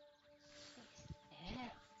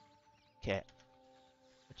 Okay.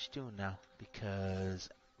 What you doing now? Because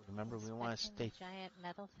remember we want to stay. The giant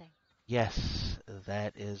metal thing. Yes,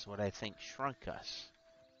 that is what I think shrunk us.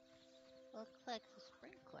 Looks like the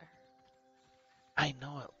sprinkler. I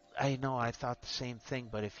know it. I thought the same thing,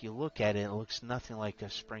 but if you look at it, it looks nothing like a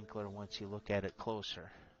sprinkler once you look at it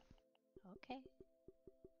closer. Okay.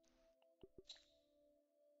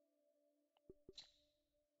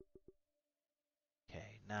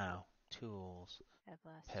 Okay, now, tools. I've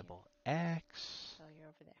lost Pebble you. axe. Oh, you're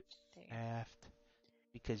over there. There you Craft.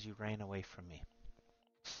 Because you ran away from me.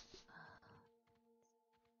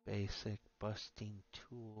 Basic busting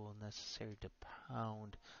tool necessary to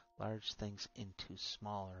pound large things into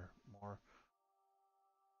smaller, more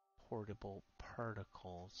portable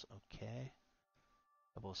particles. Okay.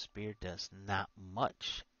 Double spear does not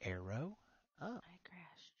much. Arrow. Oh. My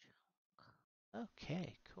grass chunk.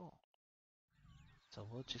 Okay, cool. So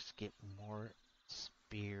we'll just get more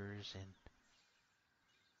spears and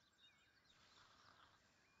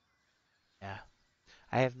yeah.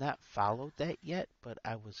 I have not followed that yet, but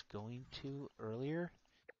I was going to earlier.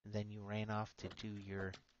 And then you ran off to do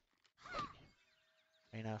your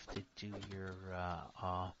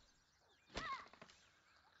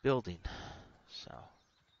building. So.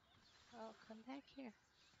 Oh, come back here.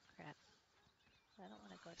 Crap. I don't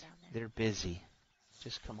want to go down there. They're busy.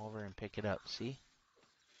 Just come over and pick it up. See?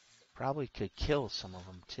 Probably could kill some of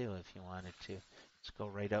them too if you wanted to. Just go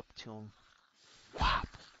right up to them. Whop!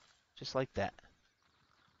 Just like that.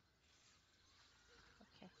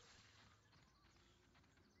 Okay.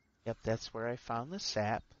 Yep, that's where I found the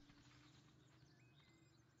sap.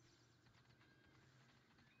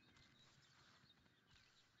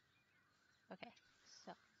 Okay.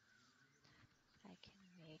 So I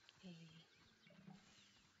can make a.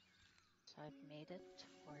 So I've made a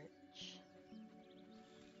torch.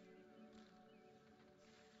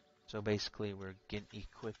 So basically we're getting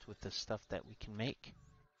equipped with the stuff that we can make.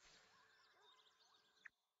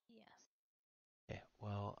 Yes. Okay,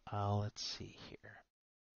 well, let's see here.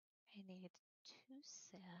 I need 2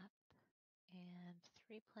 sap and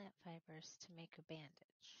 3 plant fibers to make a bandage.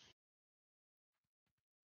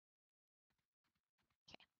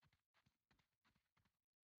 Okay.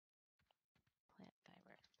 Plant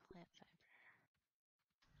fiber, plant fiber.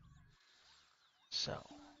 So,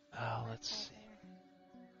 let's see.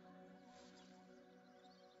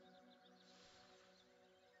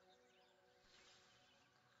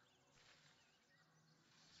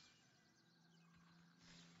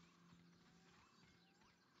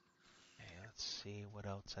 Okay, Let's see what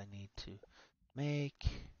else I need to make.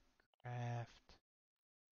 Craft.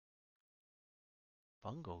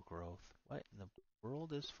 Fungal growth. What in the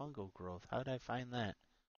world is fungal growth? How'd I find that?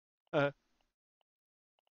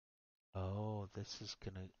 Oh, this is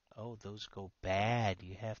gonna... Oh, those go bad.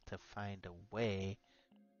 You have to find a way.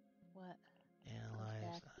 What?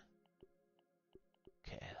 Analyze.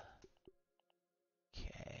 Okay.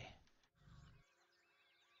 Okay.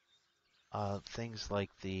 Things like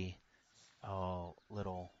the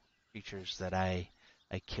little creatures that I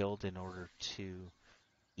killed in order to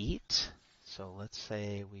eat. So let's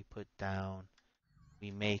say we put down, we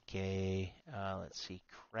make a, let's see,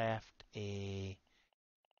 craft a,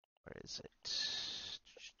 where is it?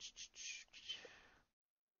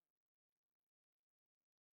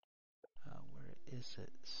 Where is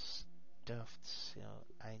it? Stuffed, so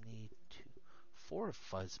I need 4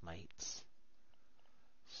 fuzz mites.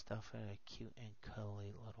 Stuff a cute and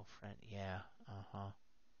cuddly little friend. Yeah,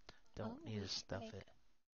 Don't need we to can stuff make it.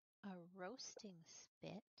 a roasting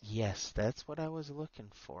spit. Yes, that's what I was looking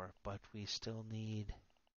for, but we still need...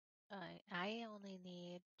 I only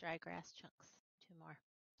need dry grass chunks. 2 more.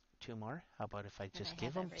 2 more? How about if I And I just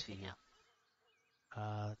give have them to everything you?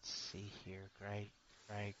 else. Let's see here. Dry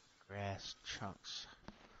grass chunks.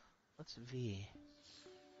 What's V?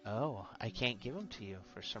 Oh, I can't give them to you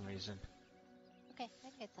for some reason. Okay, I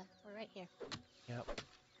can get them. We're right here. Yep.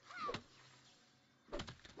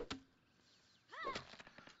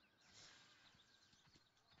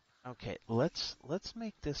 Okay, let's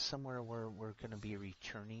make this somewhere where we're going to be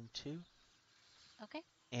returning to. Okay.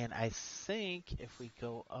 And I think if we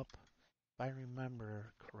go up, if I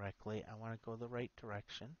remember correctly, I want to go the right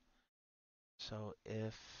direction. So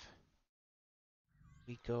if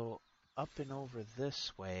we go up and over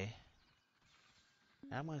this way,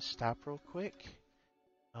 I'm going to stop real quick.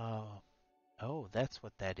 Oh, that's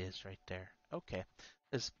what that is right there. Okay.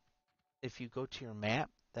 If you go to your map,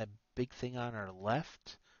 that big thing on our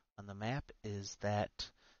left on the map is that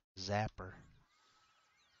zapper.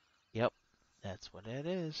 Yep, that's what it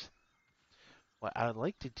is. What I would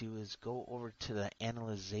like to do is go over to the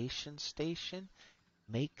analyzation station,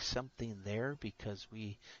 make something there because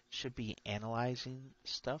we should be analyzing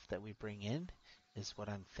stuff that we bring in, is what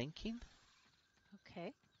I'm thinking.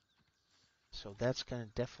 Okay. So that's going to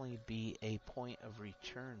definitely be a point of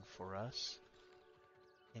return for us.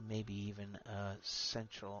 And maybe even a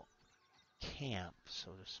central camp,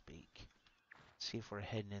 so to speak. See if we're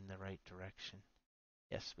heading in the right direction.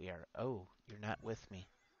 Yes, we are. Oh, you're not with me.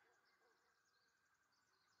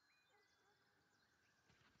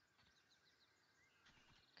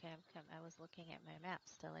 Okay, I was looking at my map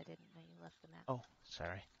still. I didn't know you left the map. Oh,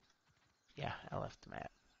 sorry. Yeah, I left the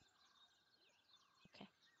map. Okay.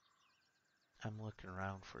 I'm looking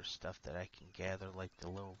around for stuff that I can gather, like the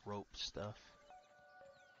little rope stuff.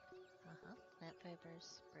 Plant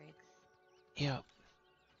fibers, sprigs. Yep.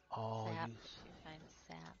 Oh, Sap, if you find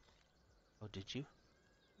sap. Oh, did you?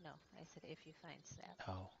 No, I said if you find sap.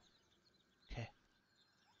 Oh, okay.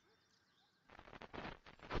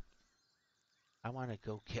 I want to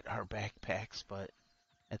go get our backpacks, but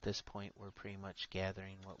at this point we're pretty much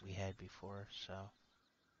gathering what we had before, so...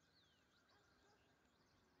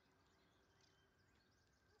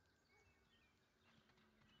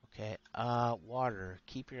 Okay, water.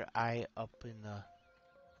 Keep your eye up in the...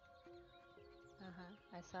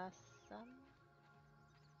 I saw some.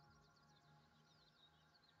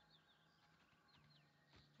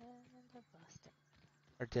 And I lost it.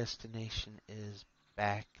 Our destination is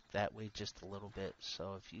back that way just a little bit,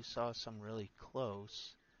 so if you saw some really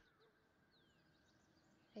close...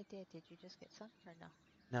 I did. Did you just get some or no?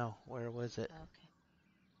 No, where was it? Okay.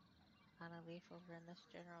 On a leaf over in this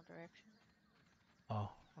general direction. Oh,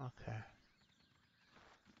 okay.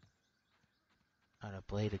 On a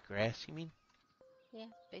blade of grass, you mean? Yeah,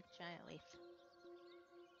 big giant leaf.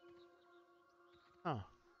 Oh.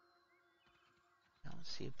 I don't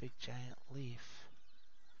see a big giant leaf.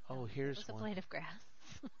 Oh, No, it here's was a one. blade of grass.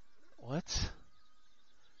 What?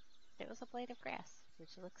 It was a blade of grass,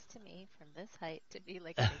 which looks to me from this height to be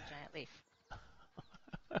like a big giant leaf.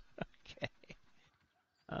 Okay.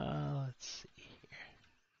 Let's see here.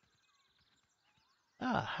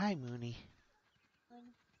 Ah, hi, Mooney.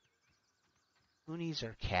 Mooney's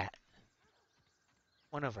our cat.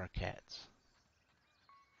 One of our cats.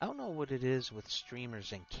 I don't know what it is with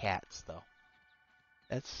streamers and cats, though.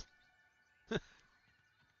 That's...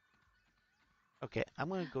 Okay, I'm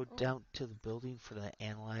going to go Oh, down to the building for the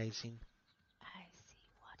analyzing. I see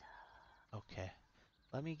water. Okay.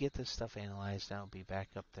 Let me get this stuff analyzed, and I'll be back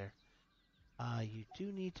up there. You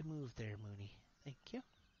do need to move there, Mooney. Thank you.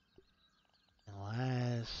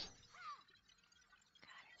 Analyze.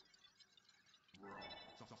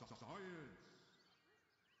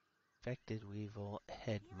 Infected weevil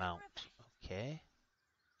head Feeling mount. refreshed. Okay.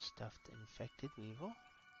 Stuffed infected weevil.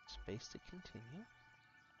 Space to continue.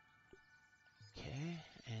 Okay,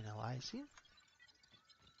 analyzing.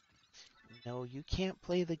 No, you can't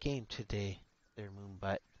play the game today, there,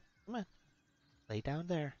 Moonbutt. Come on, lay down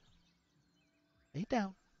there. Lay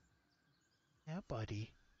down. Yeah,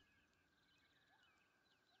 buddy.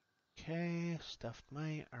 Okay, stuffed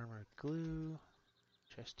mite, armor glue.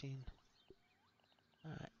 Interesting.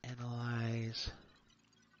 Analyze.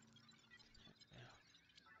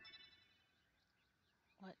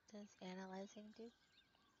 What does analyzing do?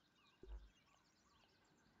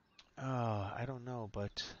 Oh, I don't know,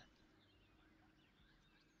 but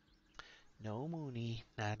no, Mooney,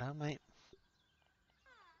 not on my.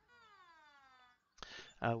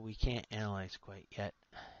 We can't analyze quite yet.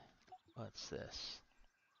 What's this?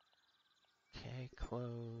 Okay,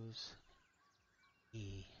 close.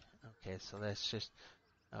 E. Okay, so that's just.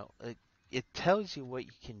 Oh, it tells you what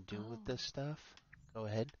you can do with this stuff. Go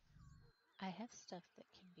ahead. I have stuff that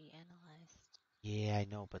can be analyzed. Yeah, I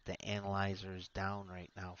know, but the analyzer is down right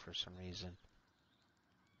now for some reason.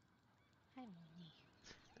 Hi, Mooney.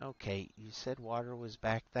 Okay, you said water was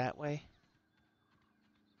back that way?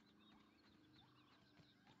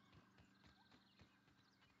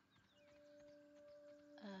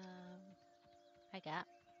 I got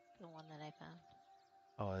the one that I found.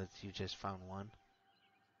 Oh, you just found one?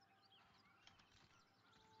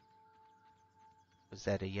 Was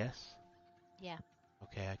that a yes? Yeah.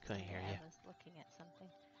 Okay, I couldn't Sorry, hear I you. was looking at something.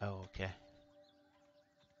 Oh, okay.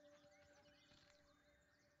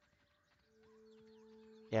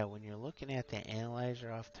 Yeah, when you're looking at the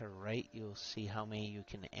analyzer off to the right, you'll see how many you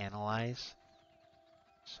can analyze.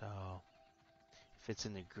 So, if it's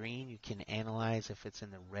in the green, you can analyze. If it's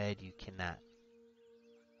in the red, you cannot.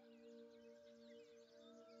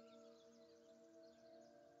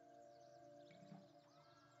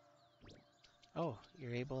 Oh,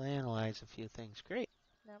 you're able to analyze a few things. Great.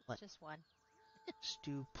 Nope, Like just one.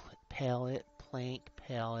 stew palette, plank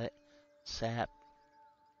palette, sap.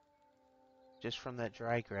 Just from that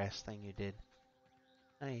dry grass thing you did.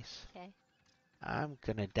 Nice. Okay. I'm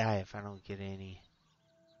gonna die if I don't get any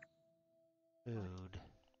What? food.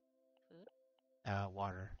 Food?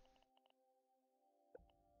 Water.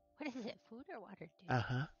 What is it? Food or water, dude?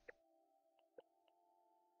 Uh-huh.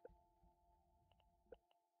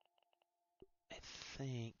 I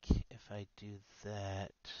think if I do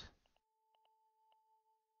that,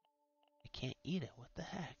 I can't eat it. What the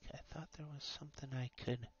heck? I thought there was something I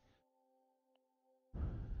could.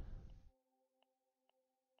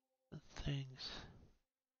 The things.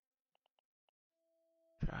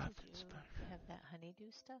 Drop Did you inspector. have that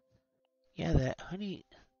honeydew stuff? Yeah,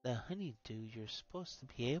 the honeydew, you're supposed to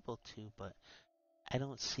be able to, but I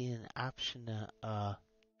don't see an option to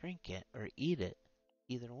drink it or eat it.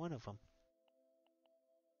 Either one of them.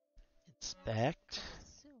 Inspect.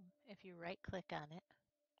 Consume. If you right click on it,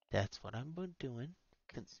 That's what I'm doing.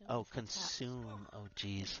 consume Oh, is the top. consume. Oh,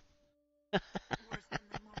 geez. Worse than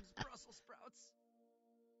my mom's Brussels sprouts.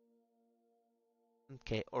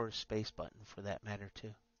 Okay, or a space button for that matter,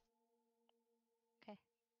 too. Okay.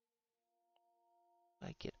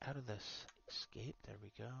 I get out of this escape. There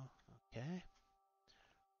we go. Okay.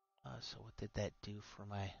 So what did that do for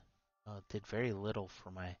my... it did very little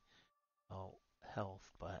for my health,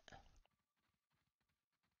 but...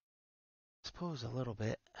 I suppose a little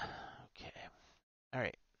bit. Okay.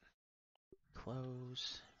 Alright.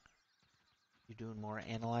 Close. You doing more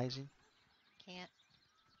analyzing? Can't.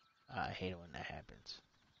 I hate it when that happens.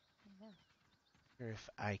 I know. Or if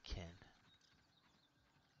I can.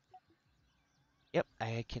 Yep,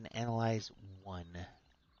 I can analyze one.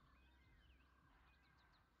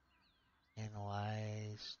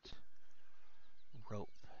 Analyzed rope.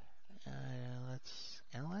 Let's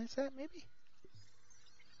analyze that maybe?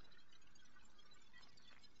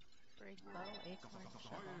 Sprig bow, acorn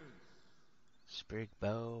shovel. Sprig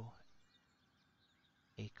bow,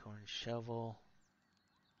 acorn shovel,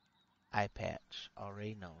 eye patch,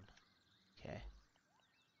 already known. Okay.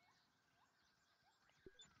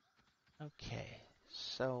 Okay,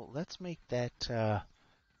 so let's make that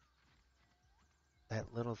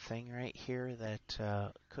that little thing right here,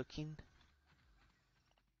 that cooking.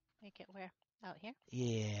 Make it where? Out here?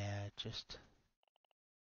 Yeah, just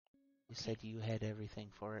you Okay. said you had everything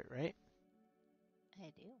for it, right?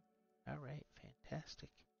 I do. All right, fantastic.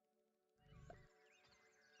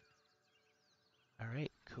 All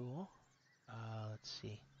right, cool. Let's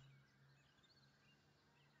see.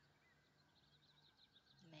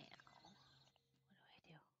 Now, what do I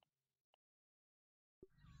do?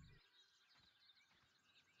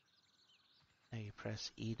 Now you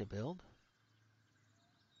press E to build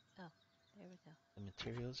Oh, there we go. the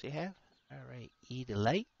materials you have. Alright, E to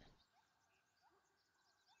light.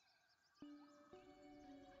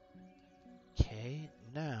 Okay,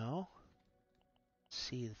 now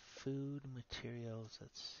see the food materials.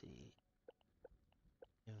 Let's see.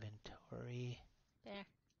 Inventory. There.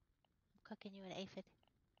 I'm cooking you an aphid.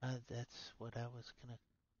 That's what I was gonna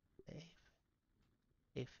say.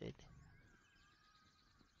 Aphid.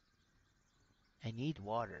 I need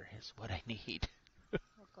water is what I need.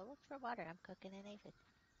 Well, go look for water. I'm cooking an aphid.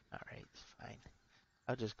 Alright, fine.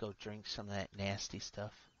 I'll just go drink some of that nasty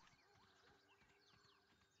stuff.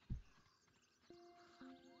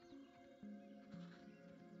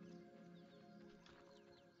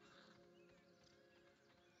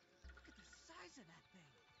 Look at the size of that thing.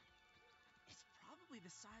 It's probably the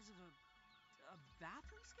size of a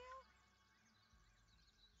bathroom scale?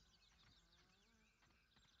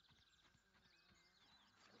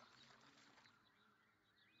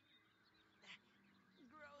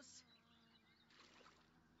 Gross.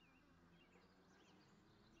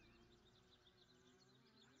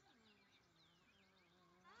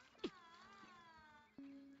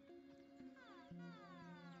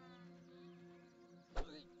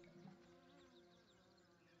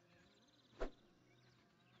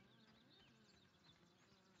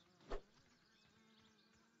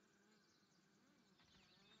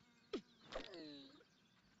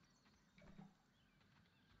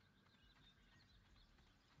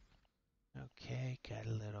 Okay, got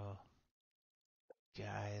a little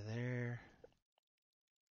guy there.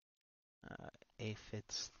 Aphid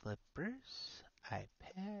slippers, eye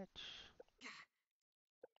patch.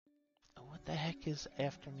 Oh, what the heck is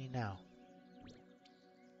after me now?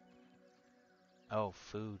 Oh,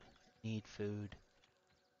 food. Need food.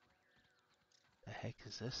 The heck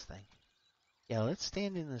is this thing? Yeah, let's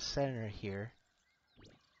stand in the center here.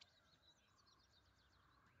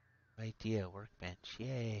 Idea, workbench.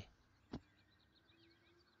 Yay.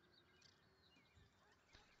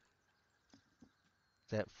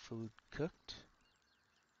 Is that food cooked?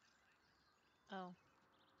 Oh,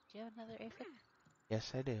 do you have another aphid?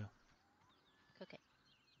 Yes, I do. Cook it.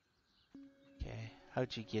 Okay,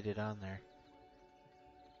 how'd you get it on there?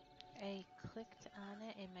 I clicked on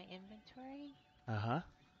it in my inventory. Uh-huh.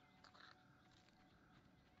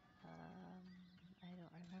 I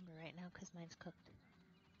don't remember right now because mine's cooked.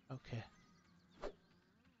 Okay.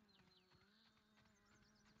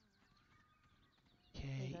 There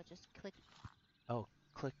you Okay. go. Just click. Oh,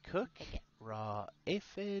 click cook. Cook it. Raw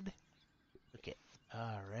aphid. Cook it.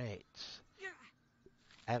 Alright.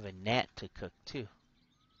 I have a gnat to cook too.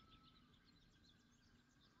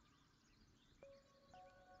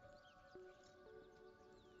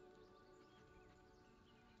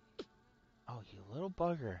 Oh, you little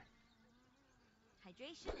bugger.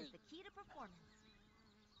 Hydration is the key to performance.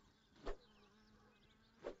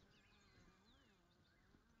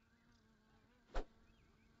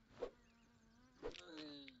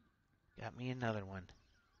 Got me another one.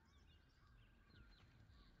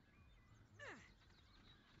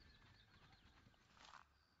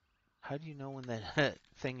 How do you know when that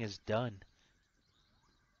thing is done?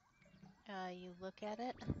 You look at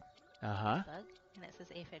it, Uh-huh. bug, and it says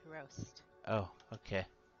aphid roast. Oh, okay.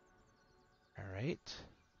 Alright.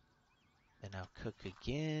 Then I'll cook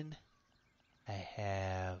again. I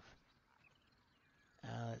have,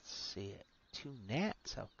 let's see, 2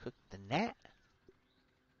 gnats. I'll cook the gnat.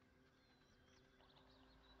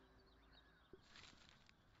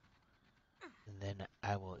 And then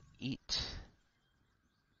I will eat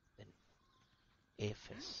the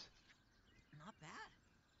aphis. Not bad.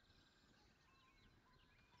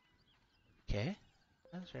 Okay.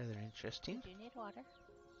 That was rather interesting. Did you need water?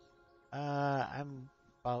 I'm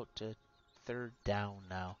about a third down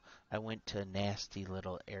now. I went to a nasty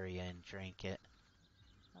little area and drank it.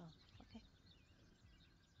 Oh, okay.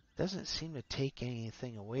 Doesn't seem to take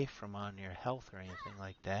anything away from on your health or anything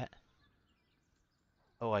like that.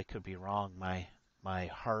 Oh, I could be wrong. My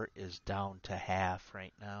heart is down to half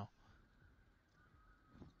right now.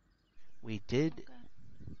 We did Okay.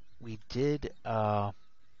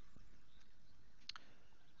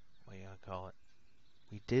 what do you call it?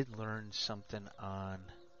 We did learn something on,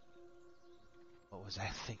 what was I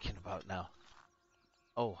thinking about now?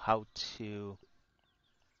 Oh, how to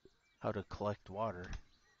collect water.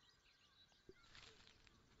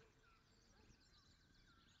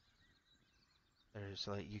 There's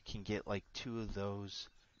like, you can get like two of those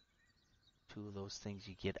things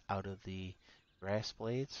you get out of the grass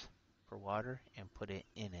blades for water and put it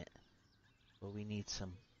in it. But we need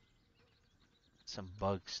some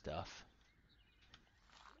bug stuff.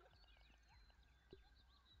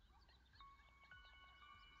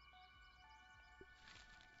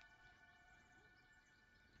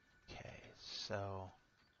 so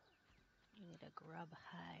You need a grub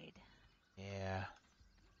hide yeah.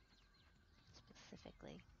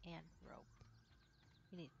 specifically, and rope.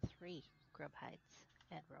 You need 3 grub hides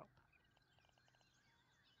and rope.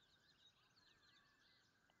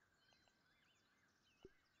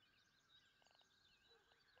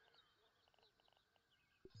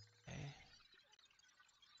 Okay.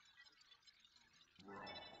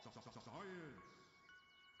 Science.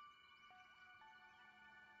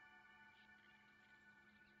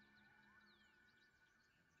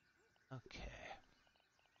 Okay.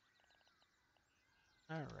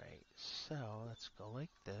 Alright, so let's go like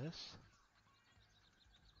this.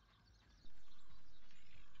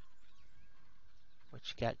 What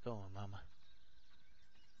you got going, Mama?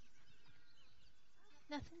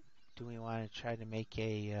 Nothing. Do we want to try to make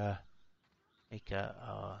a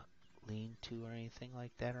lean-to or anything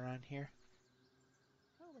like that around here?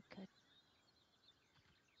 Oh, we could.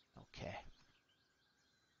 Okay.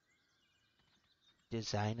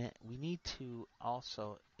 Design it. We need to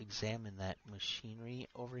also examine that machinery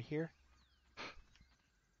over here.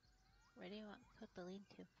 Where do you want to put the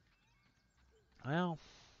lean-to? Well,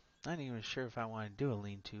 not even sure if I want to do a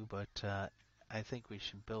lean-to, but I think we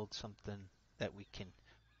should build something that we can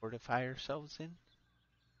fortify ourselves in.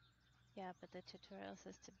 Yeah, but the tutorial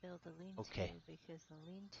says to build a lean-to Okay. because the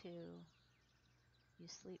lean-to, you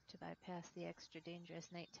sleep to bypass the extra dangerous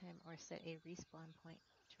nighttime or set a respawn point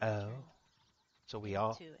to return Oh, so we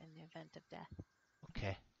all... into in the event of death.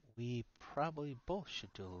 Okay, we probably both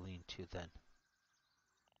should do a lean-to then.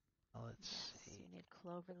 Let's Yes, see. you need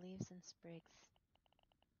clover leaves and sprigs.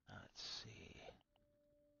 Let's see.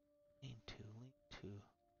 Lean-to, lean-to.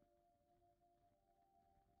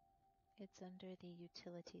 It's under the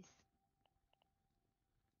utilities.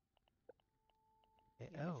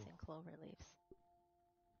 Okay, You're oh, missing clover leaves.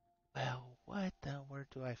 well, where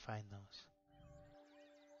do I find those?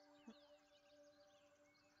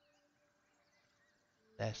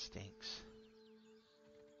 That stinks.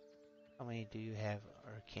 How many do you have,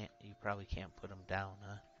 or you probably can't put them down,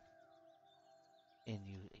 huh? And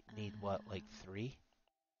you need what, like 3? I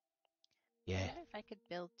Yeah, wonder if I could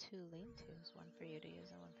build 2 lean-tos, one for you to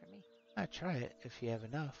use and one for me. I'd try it if you have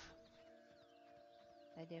enough.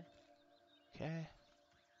 I do. Okay.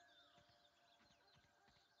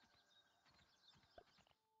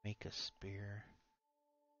 Make a spear.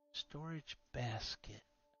 Storage basket.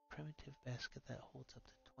 Primitive basket that holds up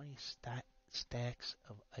to 20 stacks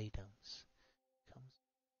of items. Comes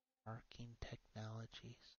with marking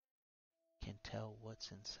technologies. Can tell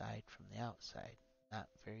what's inside from the outside. Not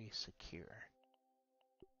very secure.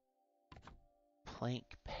 Plank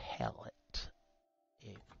pallet.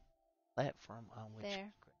 A platform on which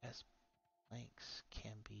There. grass planks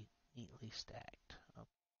can be neatly stacked. Oh.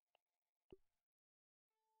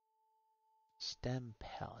 Stem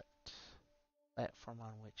pallet. Platform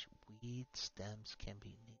on which weed stems can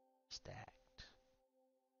be neatly stacked.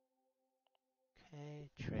 Okay,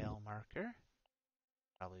 trail marker.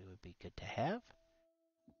 Probably would be good to have.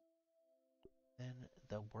 Then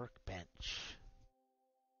the workbench.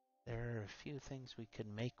 There are a few things we could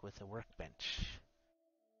make with a workbench.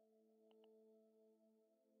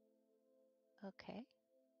 Okay.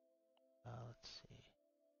 Let's see.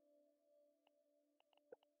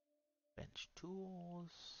 Bench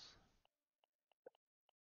tools.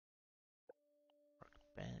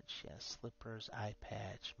 Workbench, yeah, slippers, eye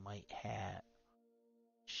patch, might hat.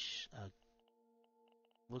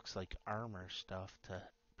 Looks like armor stuff to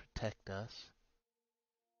protect us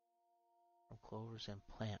from clovers and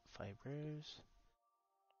plant fibers.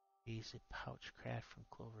 Use a pouch craft from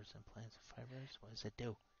clovers and plants and fibers. What does it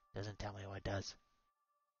do? Doesn't tell me what it does.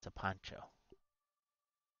 It's a poncho.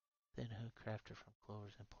 Thin hood crafted from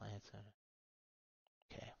clovers and plants.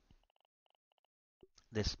 Okay.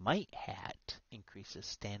 This might hat increases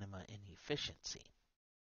stamina and efficiency.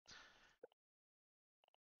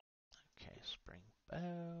 Okay, spring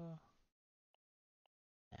bow.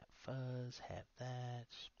 That fuzz, have that.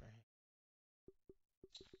 Spring.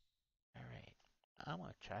 Alright. I'm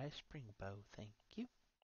gonna try spring bow, thank you.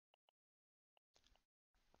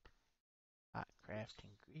 Hot craft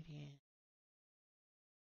ingredient.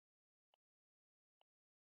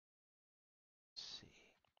 Let's see.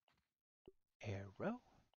 Arrow.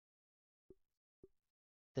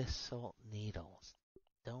 Thistle needles.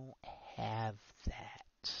 Don't have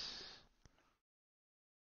that.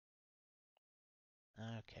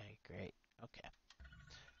 Okay, great. Okay.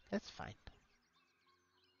 That's fine.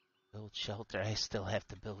 Build shelter. I still have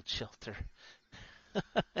to build shelter.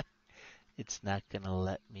 It's not gonna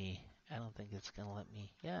let me. I don't think it's gonna let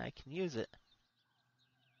me. Yeah, I can use it.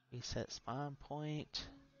 Reset spawn point.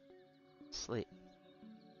 sleep.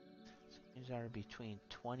 These are between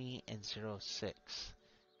 20 and 06,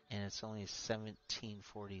 and it's only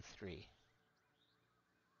 1743.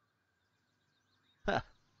 Huh.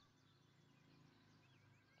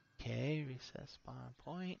 Okay, reset spawn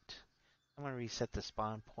point. I'm going to reset the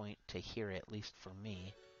spawn point to here, at least for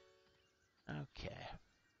me. Okay.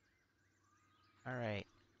 Alright.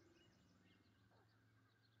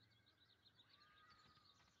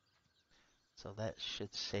 So that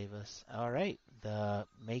should save us. Alright, the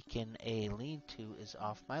making a lean-to is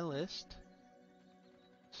off my list.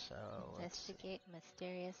 So Investigate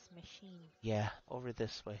mysterious machine. yeah, over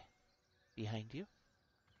this way. Behind you.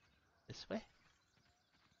 This way.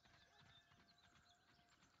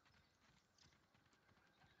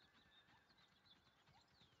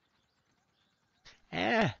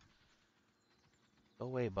 Ah! Go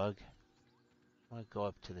away, bug. I'm gonna go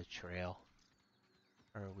up to the trail.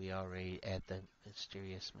 Or are we already at the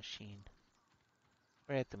mysterious machine?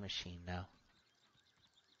 We're at the machine now.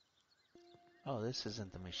 Oh, this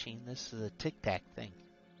isn't the machine. This is a tic-tac thing.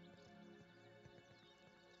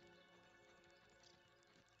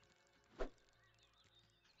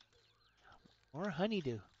 More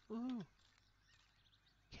honeydew. Woohoo!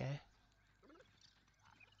 Okay.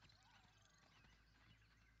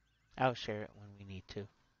 I'll share it when we need to.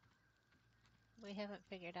 We haven't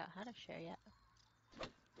figured out how to share yet.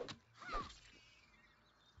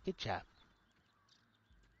 Good job.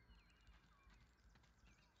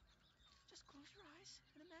 Just close your eyes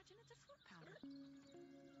and imagine it's a fruit powder.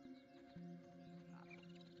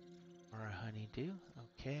 More honeydew.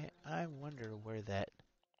 Okay. I wonder where that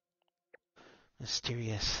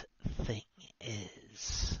mysterious thing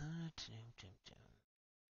is.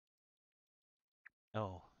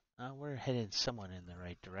 Oh, we're headed somewhat in the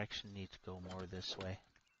right direction. Need to go more this way.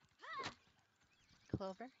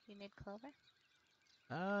 Clover? You need clover?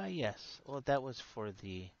 Yes. Well, that was for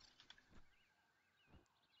the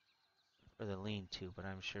lean-to, but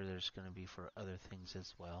I'm sure there's going to be for other things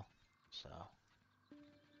as well. So,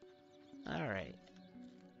 all right.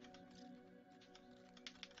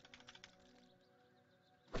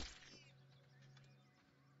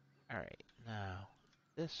 All right. Now,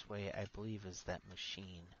 this way, I believe, is that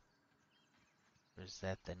machine. Or is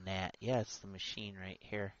that the gnat? Yeah, it's the machine right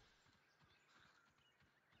here.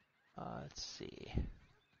 Let's see.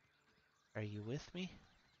 Are you with me?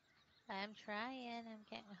 I'm trying. I'm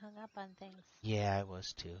getting hung up on things. Yeah, I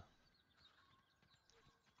was too.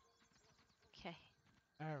 Okay.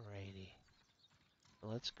 Alrighty. So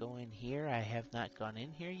let's go in here. I have not gone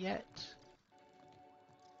in here yet.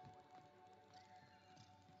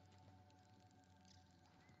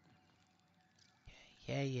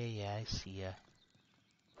 Yeah, I see ya.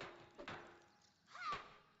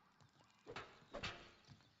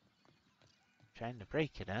 Trying to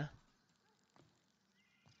break it, huh?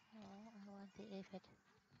 Oh, I want the aphid.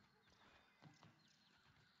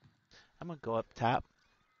 I'm gonna go up top,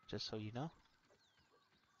 just so you know.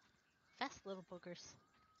 Fast little boogers.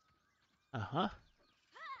 Uh-huh.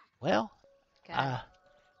 Well, Got it.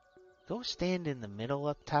 go stand in the middle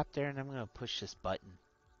up top there, and I'm gonna push this button.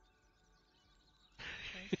 Go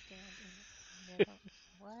stand in the middle.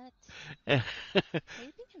 What? Are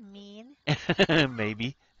you being mean?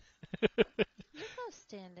 Maybe. You go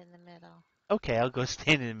stand in the middle. Okay, I'll go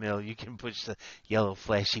stand in the middle. You can push the yellow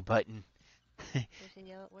flashy button. There's a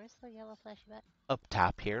yellow. Where's the yellow flashy button? Up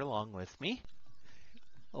top here, along with me.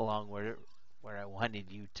 Along where I wanted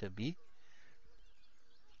you to be.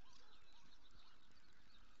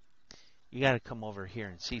 You gotta come over here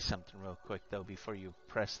and see something real quick, though, before you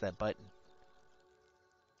press that button.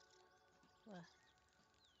 What?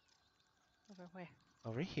 Over where?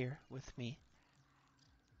 Over here, with me.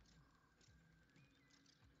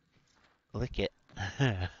 Lick it.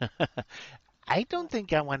 I don't What?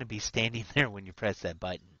 think I want to be standing there when you press that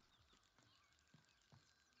button.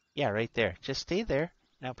 Yeah, right there. Just stay there.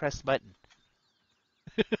 Now press the button.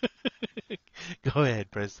 Go ahead,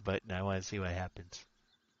 press the button. I want to see what happens.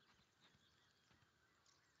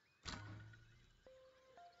 I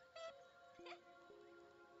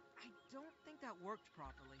don't think that worked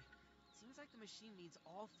properly. Seems like the machine needs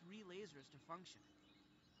all 3 lasers to function.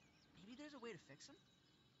 Maybe there's a way to fix them?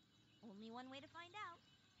 Only one way to find out.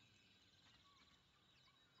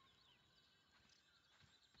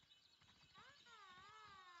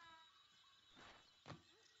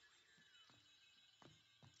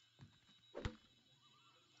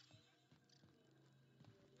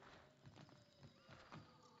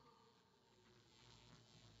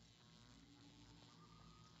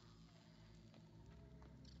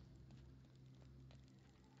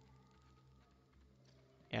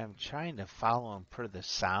 Yeah, I'm trying to follow them per the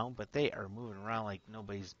sound, but they are moving around like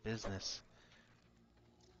nobody's business.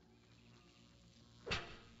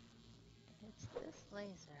 It's this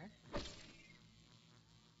laser.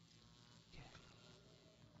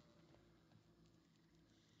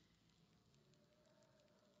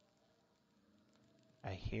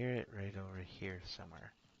 I hear it right over here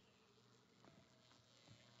somewhere.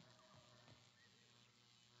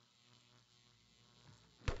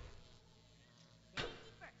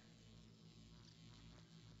 Safety first.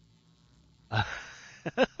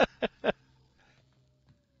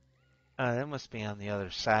 That must be on the other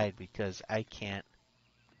side because I can't.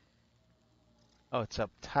 Oh, it's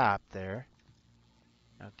up top there.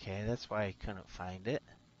 Okay, that's why I couldn't find it.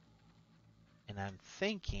 And I'm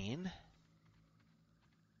thinking...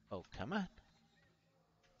 Oh, come on.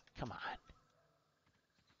 Come on.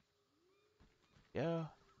 Go.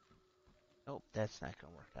 Nope, that's not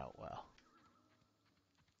going to work out well.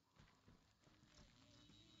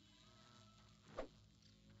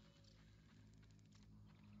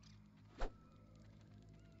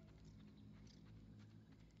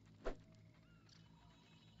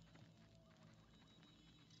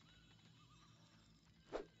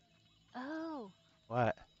 Oh!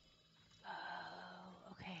 What?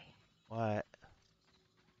 Oh, okay. What?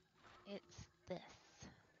 It's this.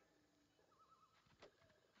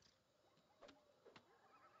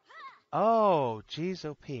 Oh, geez,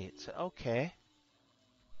 oh Pete. Okay.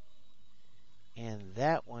 And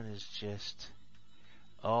that one is just...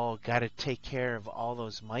 Oh, gotta take care of all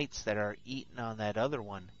those mites that are eating on that other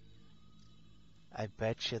one. I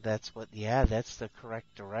bet you that's what... Yeah, that's the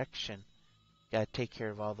correct direction. Gotta take care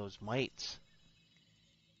of all those mites.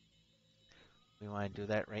 We want to do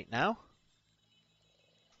that right now?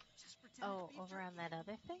 Just pretend Oh, to be a over on turkey. that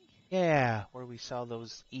other thing? Yeah, where we saw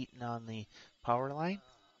those eating on the power line.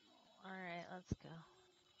 Alright, let's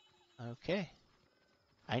go. Okay.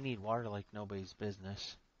 I need water like nobody's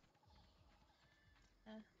business.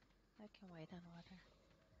 I can wait on water.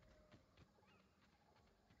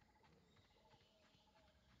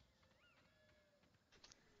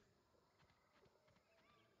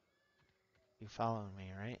 You following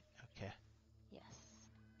me, right? Okay. Yes.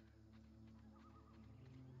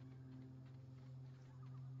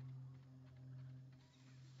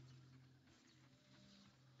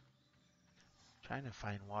 Trying to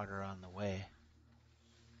find water on the way.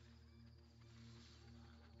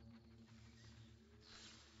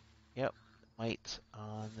 Yep, mites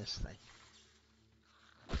on this thing.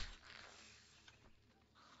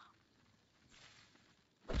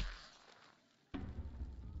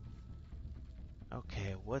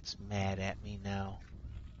 Okay, what's mad at me now?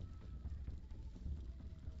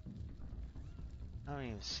 I don't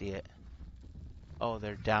even see it. Oh,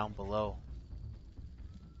 they're down below.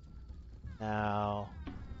 Now,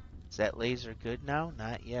 is that laser good now?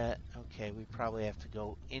 Not yet. Okay, we probably have to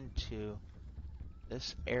go into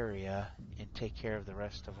this area and take care of the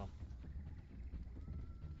rest of them.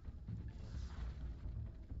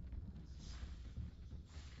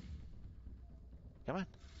 Come on.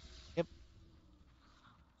 Yep.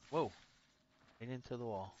 Whoa. Right into the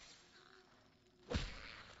wall.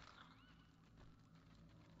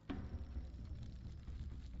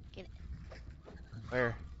 Get it.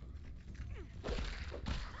 Where?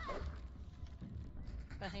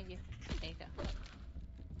 Behind you. There you go.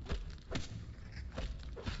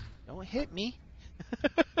 Don't hit me.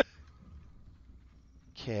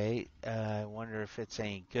 Okay, I wonder if it's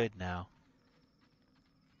any good now.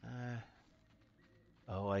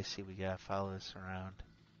 Oh, I see. We gotta follow this around.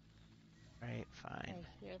 Right, fine. Right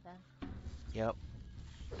here then. Yep.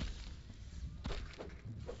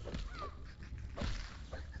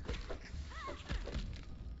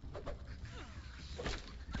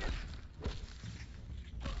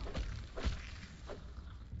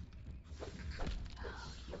 Oh,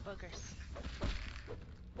 you boogers.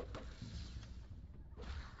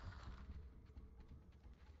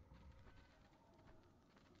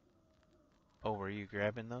 Oh, were you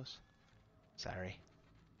grabbing those? Sorry.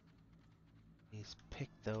 Please pick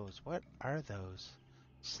those. What are those?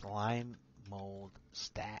 Slime mold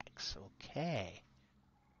stacks. Okay.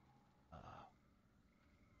 Uh,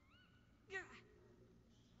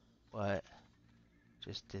 what?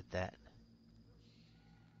 Just did that.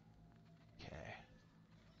 Okay.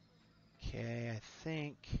 Okay, I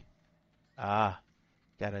think... Ah,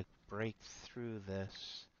 gotta break through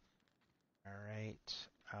this. Alright.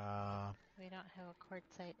 We don't have a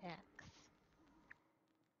quartzite axe.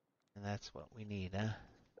 And that's what we need, huh?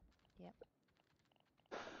 Yep.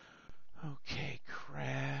 Okay,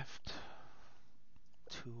 craft.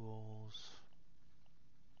 Tools.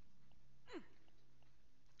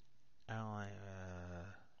 Now I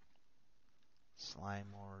slime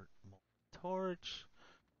or torch.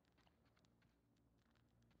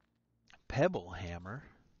 Pebble hammer.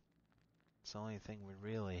 It's the only thing we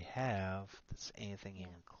really have that's anything Yeah.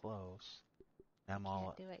 even close. I I'm can't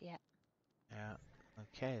all do it yet. yeah.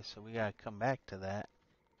 Okay, so we gotta come back to that.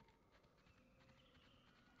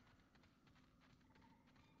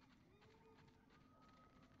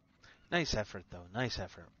 Nice effort though, nice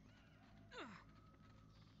effort.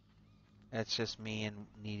 That's just me and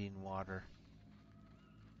needing water.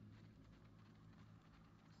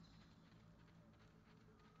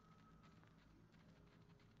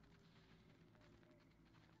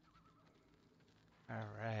 All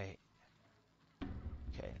right.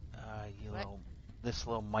 Okay. What? This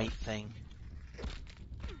little mite thing.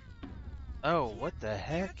 Oh, what the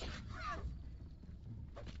heck?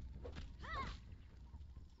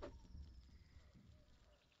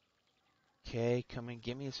 Okay, come and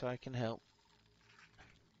get me so I can help.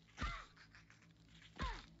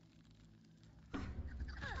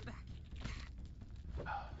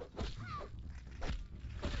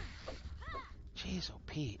 Jeez, oh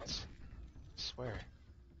Pete. I swear.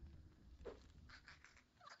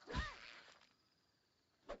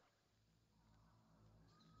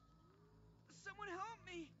 Someone help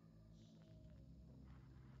me!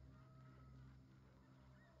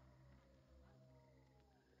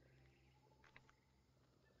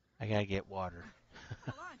 I gotta get water.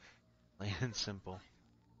 Hold on. Plain and simple.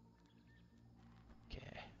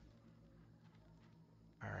 Okay.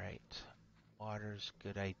 Alright. Water's a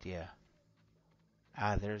good idea.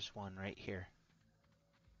 Ah, there's one right here.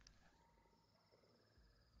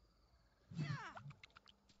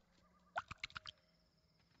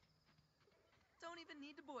 Don't even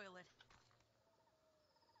need to boil it.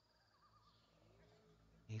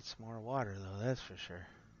 Need some more water though, that's for sure.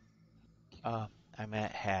 I'm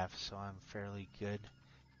at half, so I'm fairly good.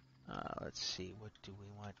 Let's see, what do we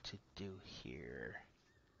want to do here?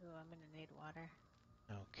 Ooh, I'm gonna need water.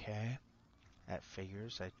 Okay. That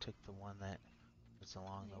figures. I took the one that was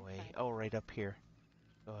along No, the you're way. fine. Oh, right up here.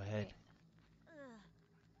 Go ahead. Right. Ugh.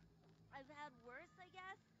 I've had worse, I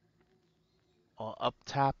guess. Well, up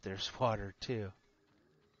top there's water too.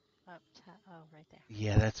 Up top. Oh, right there.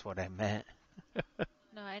 Yeah, that's what I meant.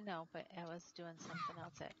 No, I know, but I was doing something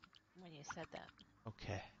else when you said that.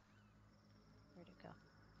 Okay. Where'd it go?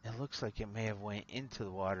 It looks like it may have went into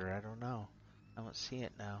the water. I don't know. I don't see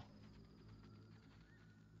it now.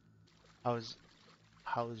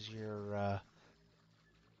 How's your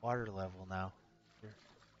water level now?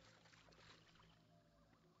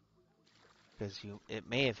 Because it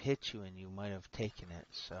may have hit you and you might have taken it.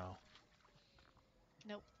 So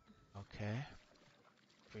Nope. okay.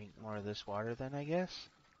 Drink more of this water then, I guess.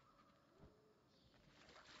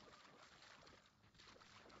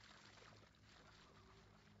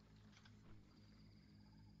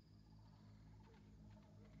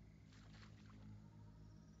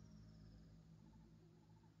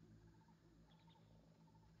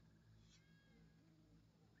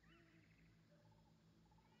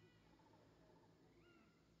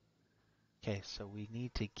 Okay, so we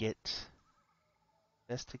need to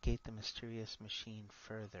investigate the mysterious machine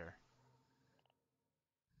further.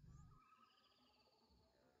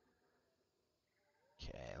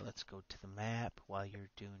 Okay, let's go to the map while you're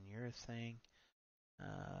doing your thing.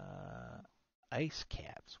 Ice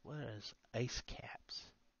caps. What is ice caps?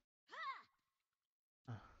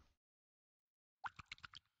 Huh.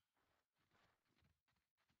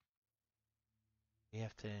 We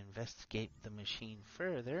have to investigate the machine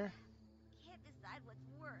further. Can't decide what's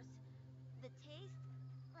worse. The taste?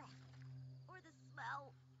 Ugh. Or the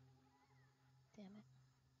smell? Damn it.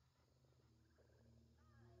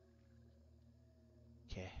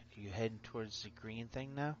 Okay, are you heading towards the green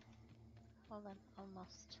thing now? Hold on.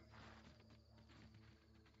 Almost.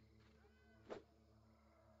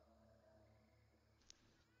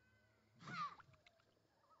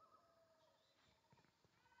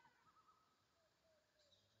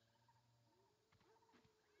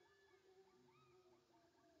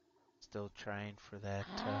 Still trying for that,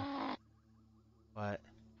 Ah! what?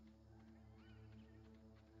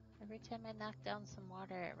 Every time I knock down some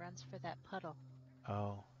water, it runs for that puddle.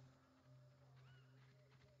 Oh.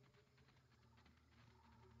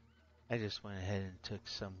 I just went ahead and took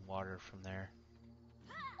some water from there.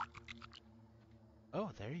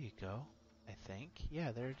 Oh, there you go. I think.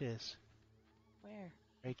 Yeah, there it is. Where?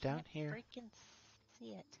 Right I down can't here. freaking see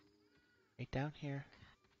it. Right down here.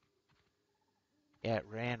 Yeah, it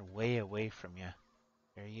ran way away from you.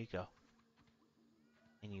 There you go.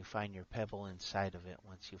 And you find your pebble inside of it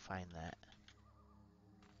once you find that.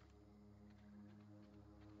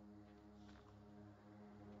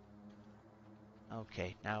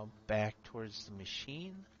 Okay, now back towards the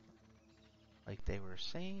machine. Like they were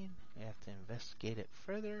saying, we have to investigate it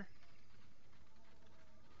further.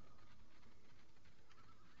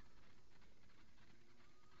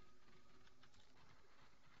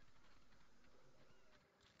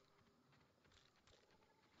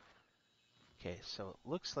 Okay, so it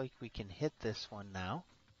looks like we can hit this one now.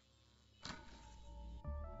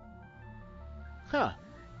 Huh.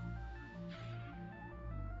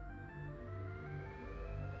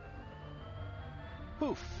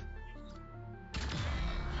 Poof.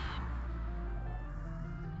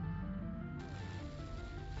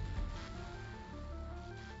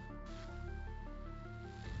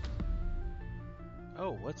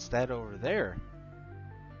 Oh, what's that over there?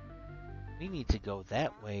 We need to go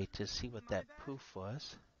that way to see what that poof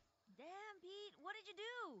was. Damn, Pete, what did you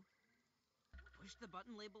do? Push the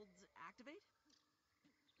button labeled activate?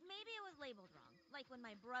 Maybe it was labeled wrong, like when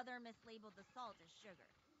my brother mislabeled the salt as sugar.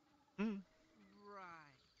 Hmm.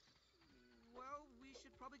 Right. Well, we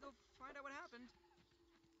should probably go find out what happened.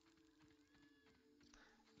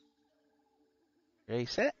 Ready,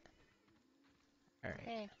 set? All right.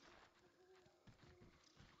 Okay.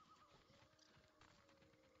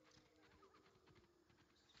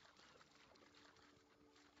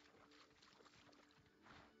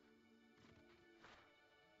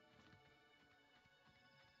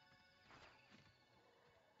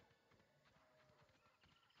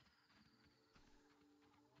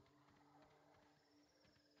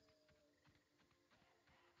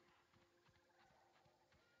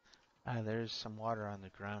 There's some water on the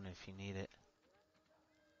ground if you need it.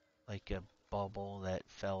 Like a bubble that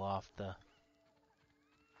fell off the...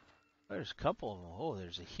 There's a couple of them. Oh,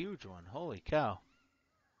 there's a huge one. Holy cow.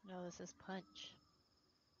 No, this is punch.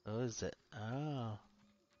 Oh, is it? Oh.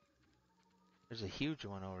 There's a huge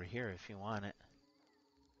one over here if you want it.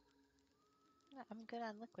 No, I'm good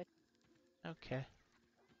on liquid. Okay.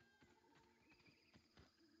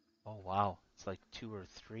 Oh, wow. It's like 2 or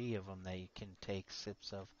 3 of them that you can take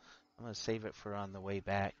sips of. I'm going to save it for on the way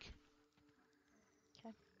back.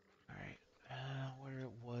 Okay. All right. Where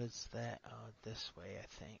was that? Oh, this way, I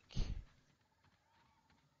think.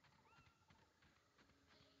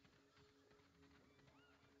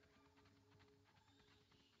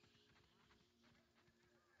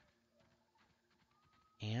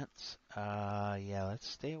 Ants? Yeah, let's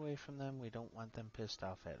stay away from them. We don't want them pissed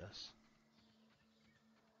off at us.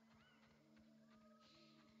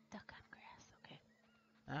 Duck on grass. Okay.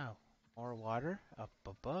 Now, more water up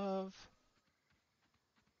above.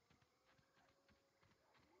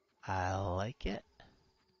 I like it.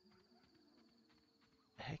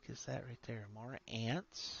 The heck is that right there? More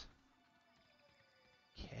ants.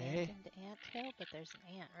 Okay. Abandoned ant hill, but there's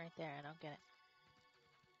an ant right there. I don't get it.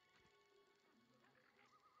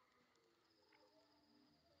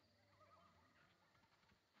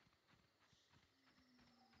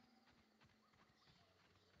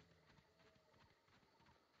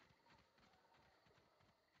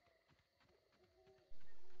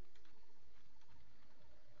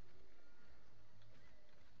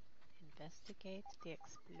 Investigate the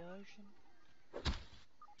explosion.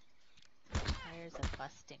 Requires a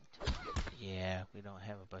busting tool. Yeah, we don't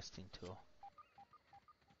have a busting tool.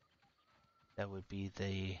 That would be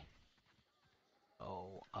the...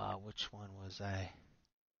 Oh, which one was I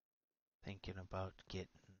thinking about getting?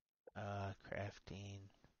 Crafting.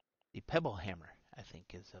 The pebble hammer, I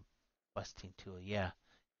think, is a busting tool. Yeah,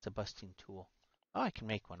 it's a busting tool. Oh, I can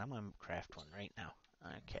make one. I'm going to craft one right now.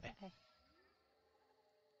 Okay. Okay.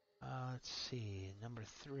 Let's see. Number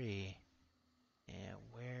 3. And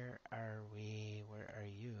where are we? Where are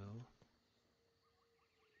you?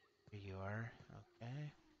 Here you are.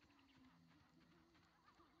 Okay.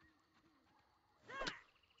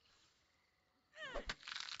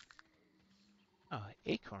 Oh,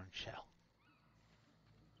 acorn shell.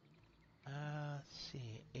 Let's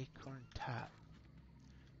see. Acorn top.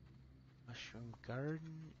 Mushroom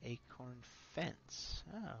garden. Acorn fence.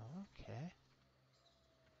 Oh, okay.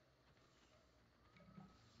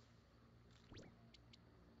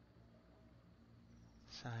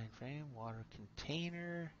 Sign frame. Water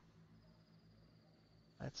container.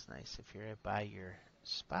 That's nice if you're by your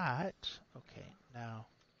spot. Okay, now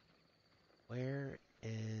where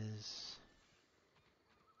is...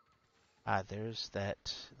 there's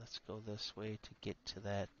that. Let's go this way to get to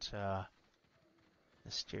that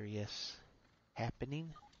mysterious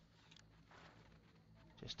happening.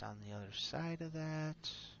 Just on the other side of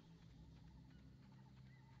that.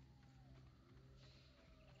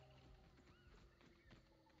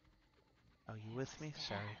 Oh, you with me? What's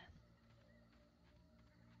Sorry. that?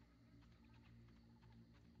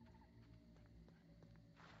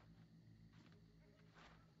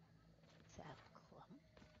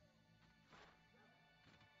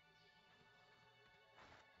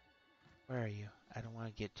 Where are you? I don't want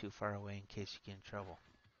to get too far away in case you get in trouble.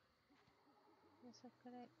 That's a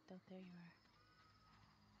good idea. Oh, there you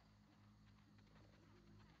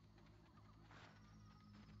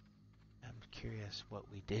are. I'm curious what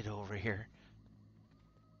we did over here.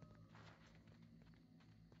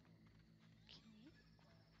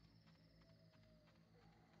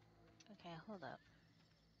 Okay, hold up.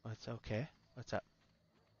 What's okay? What's up?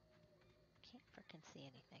 Can't frickin' see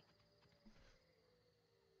anything.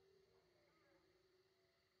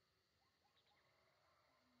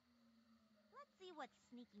 Let's see what's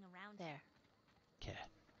sneaking around There. Okay.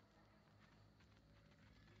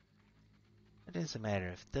 It doesn't matter.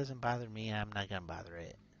 If it doesn't bother me, I'm not gonna bother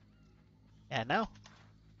it. Yeah, no?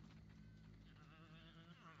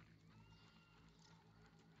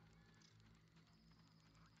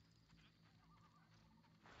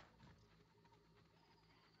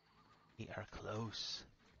 We are close.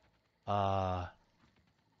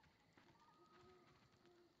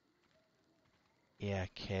 Yeah,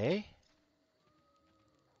 okay.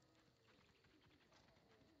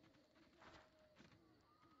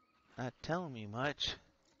 Not telling me much.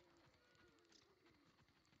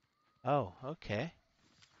 Oh, okay.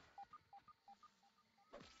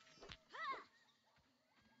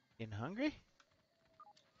 Getting hungry?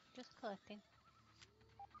 Just collecting.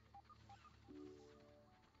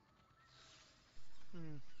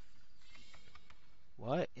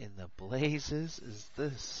 What in the blazes is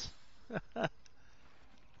this? Those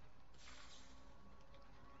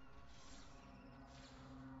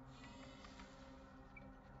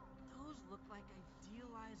look like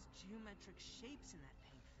idealized geometric shapes in that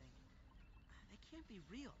pink thing. They can't be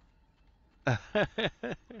real.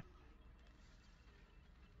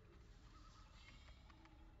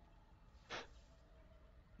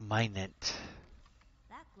 Mine it.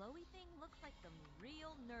 That glowy thing looks like some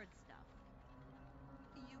real nerd stuff.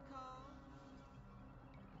 You call?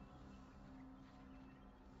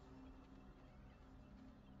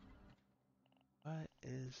 What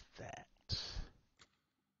is that?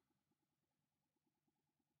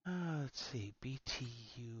 Let's see.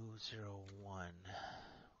 BTU-01.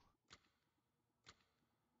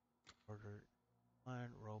 Order 1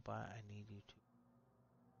 robot. I need you to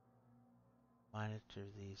monitor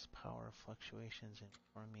these power fluctuations and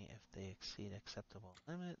inform me if they exceed acceptable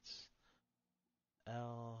limits.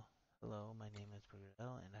 L. Hello, my name is Burger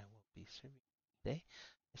L, and I will be serving you today.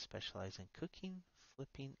 I specialize in cooking,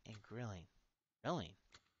 flipping, and grilling. Grilling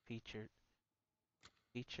feature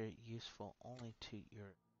useful only to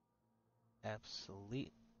your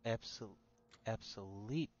obsolete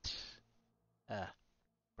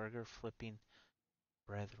burger flipping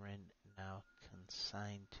brethren, now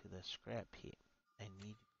consigned to the scrap heap. I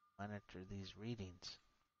need to monitor these readings.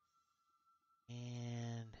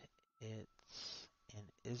 And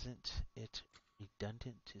isn't it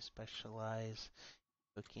redundant to specialize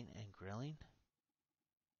cooking and grilling?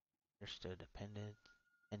 Understood.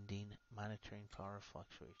 Pending monitoring power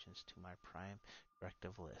fluctuations to my prime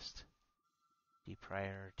directive list.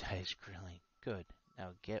 Deprioritize grilling. Good.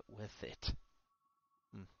 Now get with it.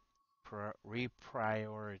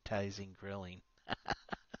 Reprioritizing grilling.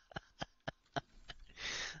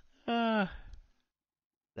 That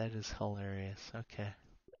is hilarious. Okay.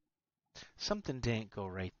 Something didn't go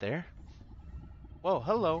right there. Whoa,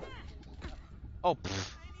 hello. Oh,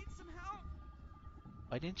 pfft. I need some help.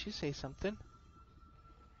 Why didn't you say something?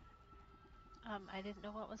 I didn't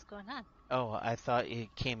know what was going on. Oh, I thought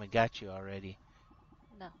it came and got you already.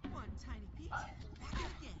 No. One tiny piece. Back in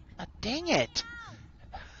the game. Ah, dang it!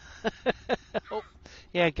 Oh,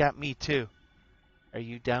 yeah, it got me too. Are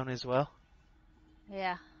you down as well?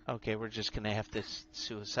 Yeah. Okay, we're just gonna have to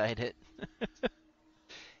suicide it.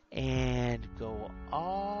 And go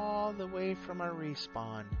all the way from our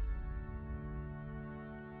respawn.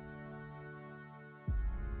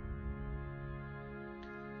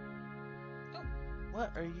 Oh.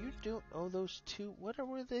 What are you doing? Oh, those two, what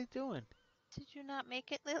were they doing? Did you not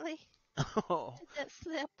make it, Lily? Oh, Did that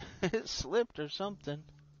slip? it slipped or something.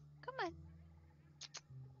 Come on.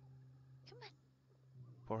 Come on.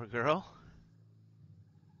 Poor girl.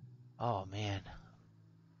 Oh, man.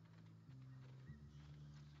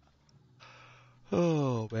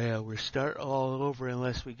 Oh, man, we start all over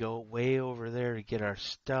unless we go way over there to get our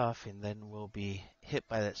stuff, and then we'll be hit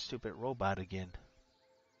by that stupid robot again.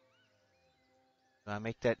 Do I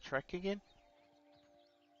make that trek again?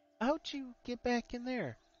 How'd you get back in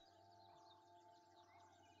there?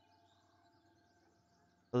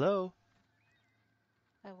 Hello?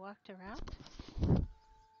 I walked around.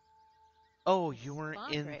 Oh, I you weren't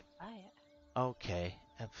spawned in... right by it. Okay.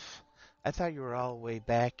 I thought you were all the way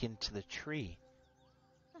back into the tree.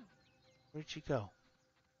 Oh. Where'd you go?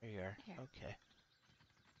 There you are. Here. Okay.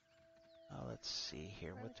 Let's see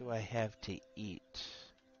here. Where What would do you I be? have to eat?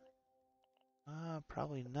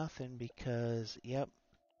 Probably nothing because, yep.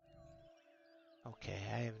 Okay,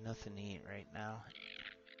 I have nothing to eat right now.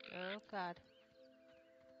 Oh God.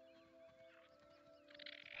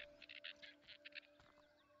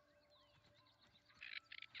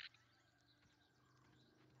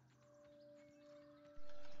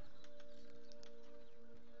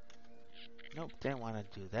 Nope, didn't want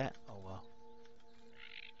to do that. Oh well.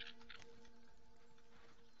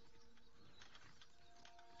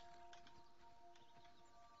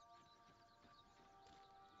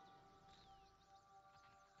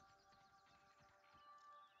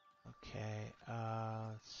 Okay,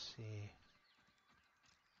 let's see.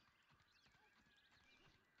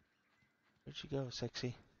 Where'd you go,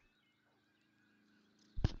 sexy?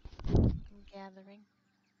 I'm gathering.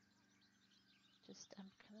 Just,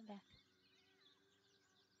 I'm coming back.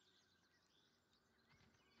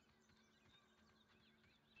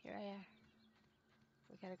 Here I are.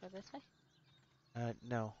 We gotta go this way?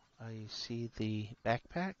 No. You see the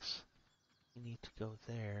backpacks? You need to go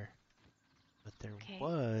there. But there Okay.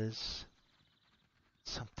 was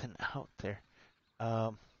something out there.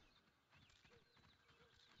 Um,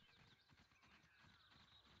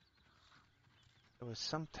 there was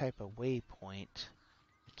some type of waypoint.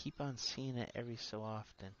 I keep on seeing it every so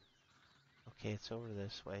often. Okay, it's over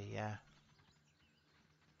this way, yeah.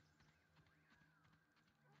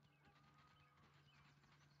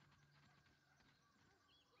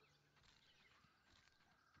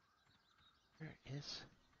 Where is?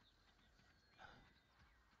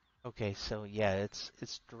 Okay, so yeah, it's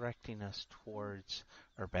directing us towards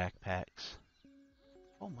our backpacks.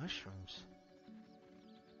 Oh, mushrooms.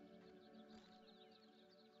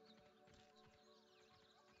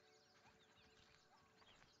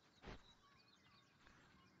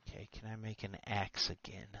 Okay, can I make an axe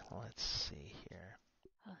again? Let's see here.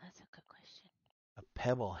 Oh, that's a good question. A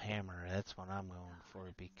pebble hammer, that's what I'm going Oh, for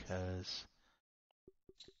what a mistake. because,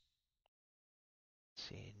 let's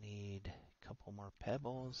see, I need a couple more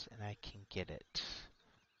pebbles and I can get it.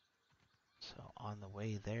 So on the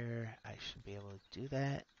way there, I should be able to do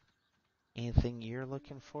that. Anything you're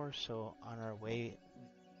looking for, so on our way,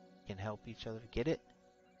 we can help each other get it.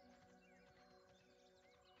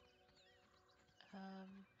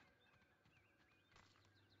 Um,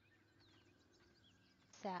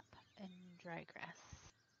 Sap and dry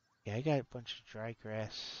grass. Yeah, I got a bunch of dry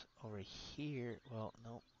grass over here. Well,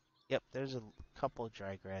 no. Yep, there's a couple of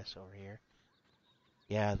dry grass over here.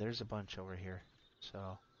 Yeah, there's a bunch over here. So,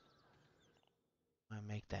 I'm going to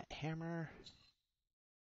make that hammer.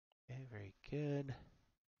 Okay, very good.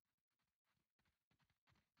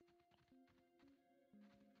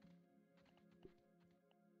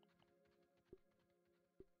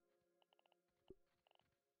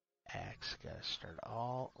 Axe, gotta start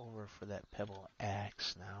all over for that pebble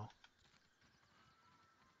axe now.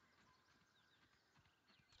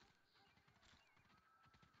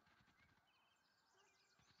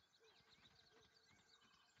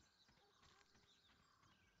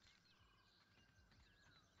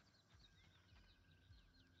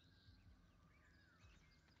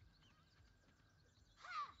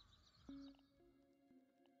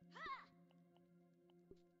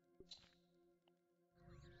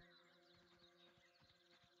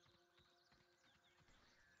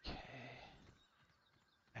 Okay.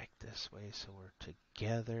 Back this way so we're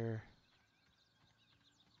together.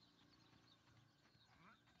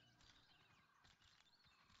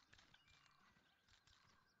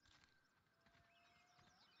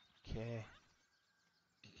 Okay.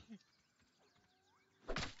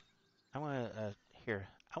 I want to, here,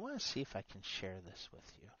 I want to see if I can share this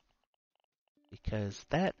with you. Because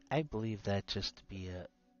that, I believe that just to be a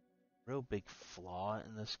real big flaw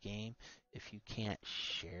in this game if you can't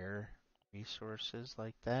share resources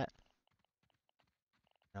like that.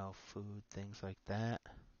 No food, things like that.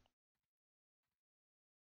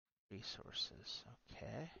 Resources,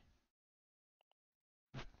 okay.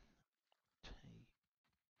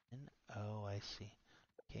 Oh, I see.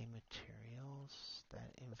 Okay, materials,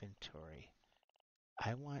 that inventory.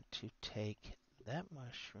 I want to take that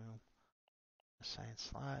mushroom, assign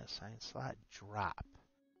slot, drop.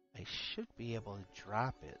 I should be able to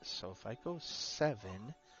drop it. So if I go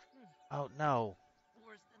 7, oh no.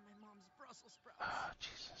 Worse than my mom's Brussels sprouts. Oh,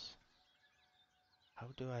 Jesus. How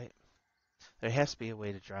do I? There has to be a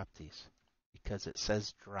way to drop these because it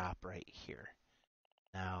says drop right here.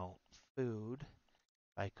 Now, food.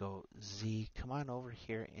 I go Z. Come on over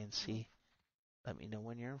here and see. Let me know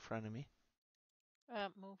when you're in front of me.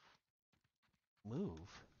 Move.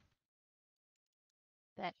 Move.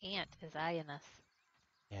 That ant is eyeing us.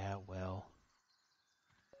 Yeah, well.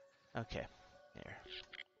 Okay. There.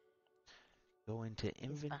 Go into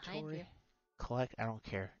He's behind you. inventory. Collect. I don't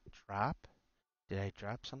care. Drop. Did I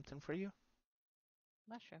drop something for you?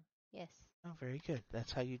 Mushroom. Yes. Oh, very good.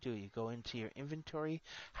 That's how you do it. You go into your inventory,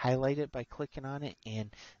 highlight it by clicking on it,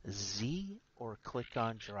 and Z or click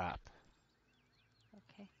on drop.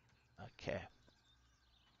 Okay. Okay.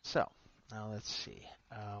 So, now let's see.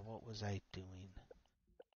 What was I doing?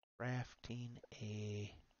 Crafting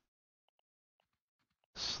a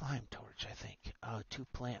slime torch, I think. 2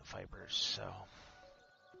 plant fibers, so.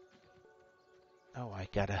 Oh, I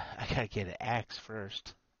gotta get an axe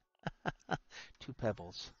first. 2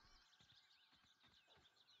 pebbles.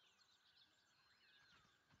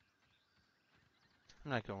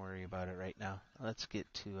 I'm not gonna worry about it right now. Let's get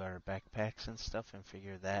to our backpacks and stuff and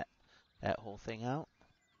figure that whole thing out.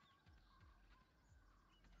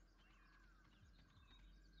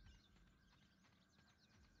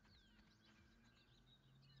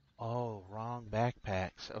 Oh, wrong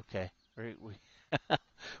backpacks. Okay, we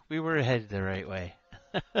we were headed the right way.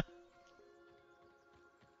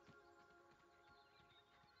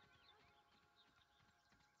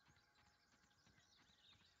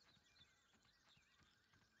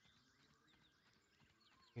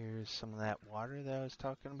 Here's some of that water that I was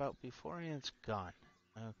talking about before, and it's gone.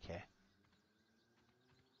 Okay.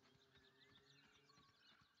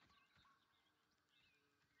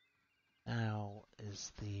 Now,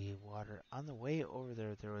 is the water on the way over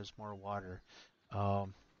there? There was more water. Up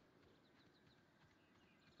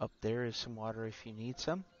there is some water if you need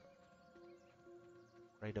some.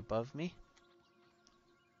 Right above me.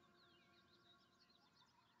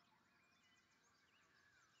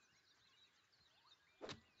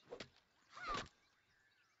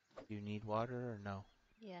 Do you need water or no?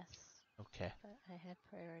 Yes. Okay. But I had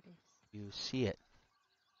priorities. You see it.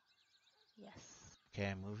 Yes. Okay,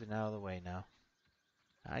 I'm moving out of the way now.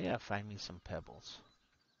 I gotta find me some pebbles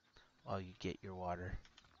while you get your water.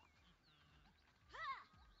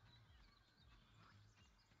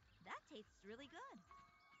 That tastes really good.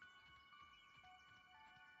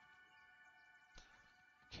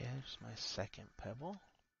 Okay, there's my second pebble.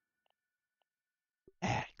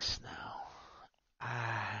 Axe now.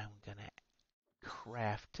 I'm gonna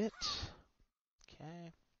craft it.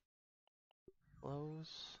 Okay.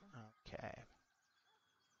 Close. Okay.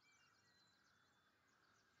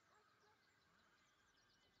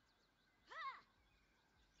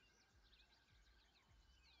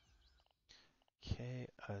 Okay,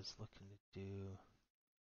 I was looking to do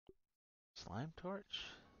slime torch.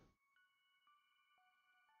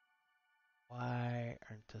 Why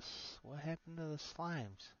aren't this? What happened to the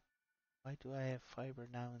slimes? Why do I have fiber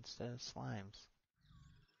now instead of slimes?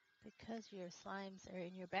 Because your slimes are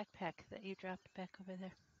in your backpack that you dropped back over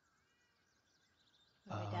there.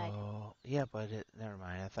 When we died. Oh, yeah, but never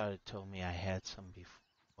mind. I thought it told me I had some before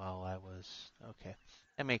while I was, okay.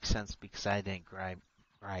 That makes sense because I didn't gribe.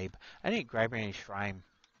 I didn't gribe any shrine.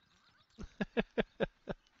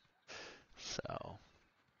 So,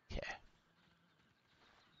 okay.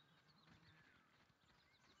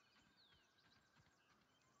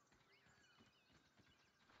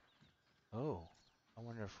 Oh, I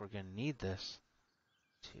wonder if we're gonna need this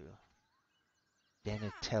to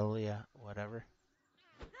Danatelia, whatever.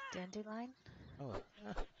 Dandelion? Oh,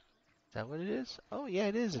 is that what it is? Oh, yeah,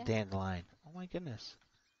 it is a Yeah. dandelion. Oh my goodness.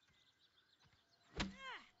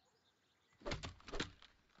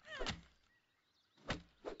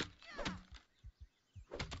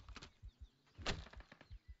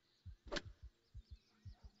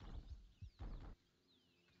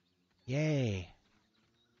 Yay.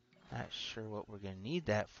 Not sure what we're gonna need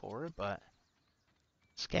that for, but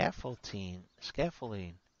scaffolding.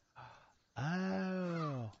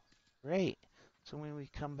 Oh, great. So when we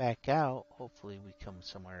come back out, hopefully we come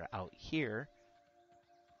somewhere out here,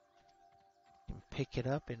 and pick it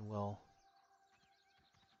up and we'll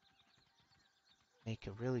make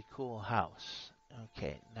a really cool house.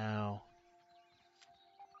 Okay, now,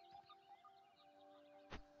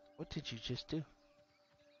 what did you just do?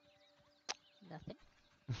 Nothing.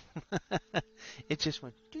 It just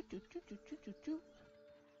went doo doo doo doo doo doo doo.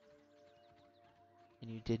 And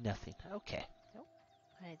you did nothing. Okay. Nope.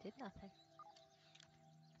 I did nothing.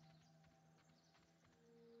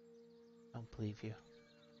 Don't believe you.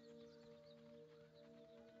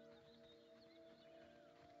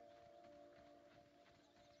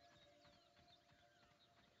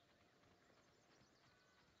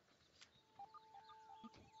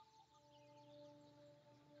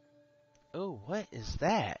 Oh, what is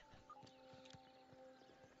that?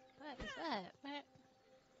 What is that? What?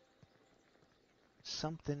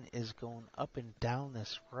 something is going up and down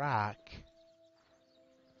this rock.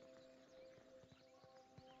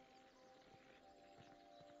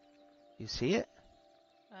 You see it?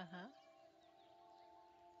 Uh-huh.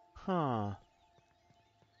 Huh.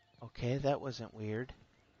 Okay, that wasn't weird.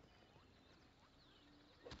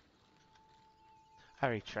 I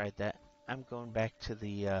already tried that. I'm going back to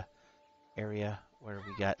the area where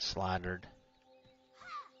we got slaughtered.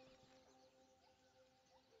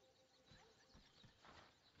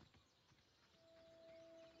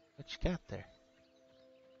 What you got there?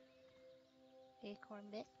 Acorn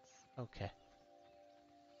bits. Okay.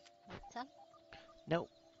 Want some?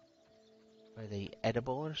 Nope. Are they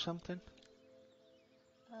edible or something?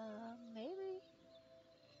 Maybe.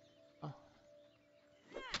 Oh.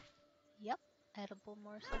 Yep. Edible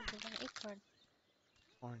morsels of an acorn.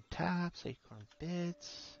 Acorn tops, acorn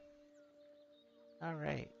bits.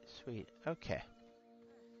 Alright, sweet. Okay.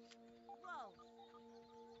 Whoa.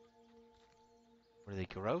 Were they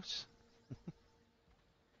gross?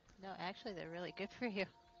 No, actually, they're really good for you.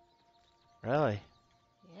 Really?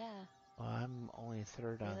 Yeah. Well, I'm only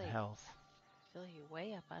third on Really health. fill you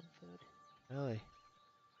way up on food. Really?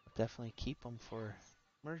 I'll definitely keep them for Yes.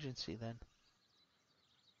 emergency then.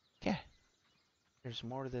 Okay. There's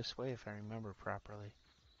more this way if I remember properly.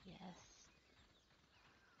 Yes.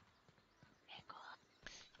 Pickle.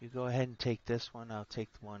 You go ahead and take this one. I'll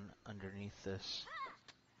take the one underneath this.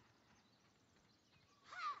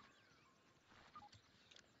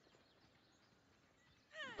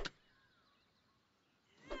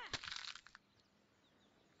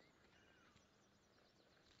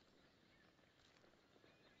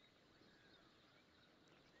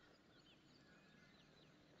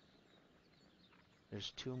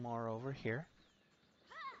 There's two more over here.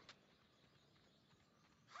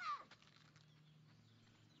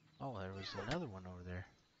 Oh, there was another one over there.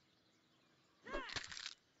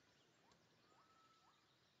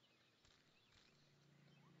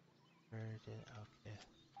 Where did... Okay.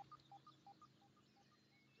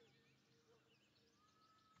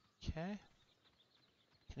 Okay.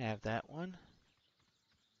 Can I have that one?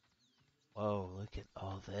 Whoa, look at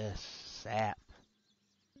all this sap.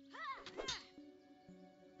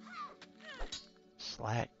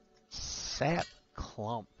 Sap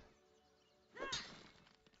clump.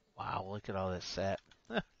 Wow, look at all this sap.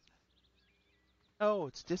 Oh,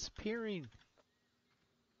 it's disappearing.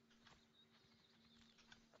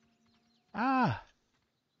 Ah!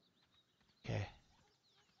 Okay.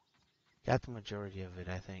 Got the majority of it,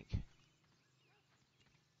 I think.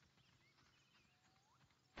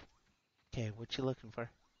 Okay, what you looking for?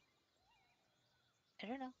 I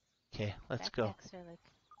don't know. Okay, let's go. Backpacks are like...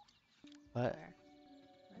 What? Where?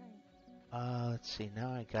 Alright. Let's see.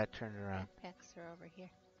 Now I got turned around. Backpacks are over here.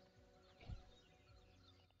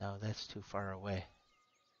 No, that's too far away.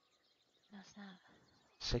 No, it's not.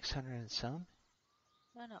 600 and some?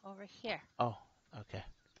 No, over here. Oh, okay.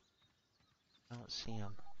 I don't see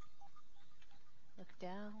them. Look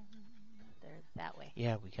down. They're that way.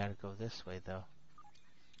 Yeah, we gotta go this way, though.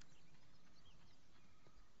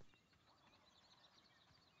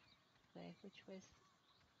 Okay, which was...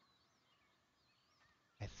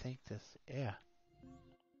 I think this... Yeah.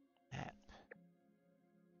 Map.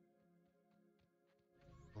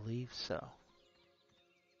 Believe so.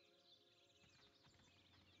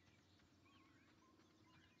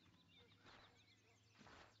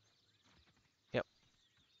 Yep.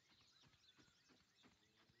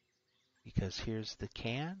 Because here's the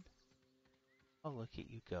can. Oh, look at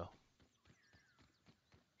you go.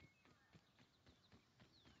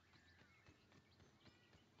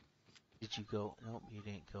 Did you go? Nope, you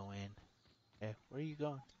didn't go in. Okay, where are you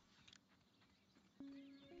going?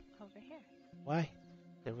 Over here. Why?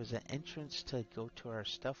 There was an entrance to go to our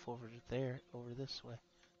stuff over there, over this way.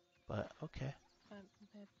 But, okay.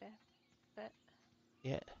 But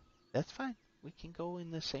Yeah, that's fine. We can go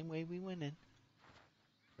in the same way we went in.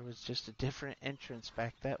 There was just a different entrance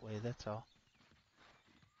back that way, that's all.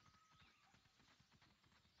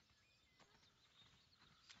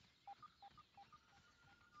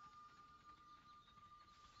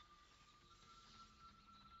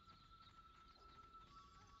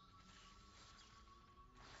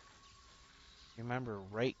 Remember,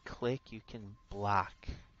 right click, you can block.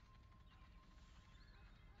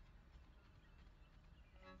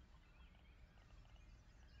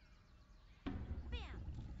 Bam!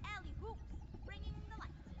 Alley hoops! Bringing the light.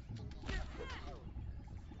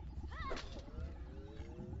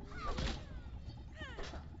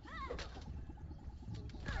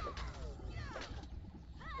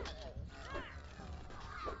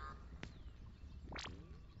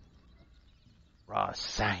 Raw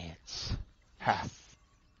science. Ha! yes.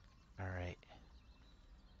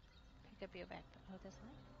 up your backpack. Oh, that's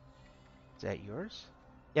mine? Is that yours?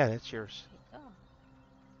 Yeah, that's yours. Oh.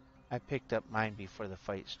 I picked up mine before the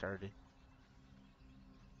fight started.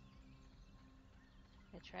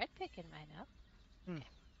 I tried picking mine up.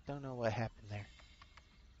 Don't know what happened there.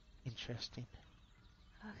 Interesting.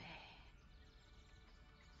 Okay.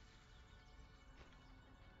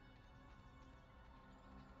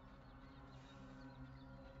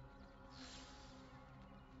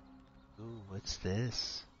 Ooh, what's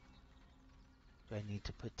this? Do I need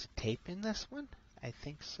to put the tape in this one? I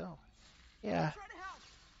think so. Yeah. Try to help.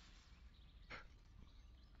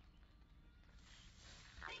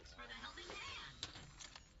 Thanks for the helping hand.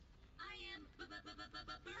 I am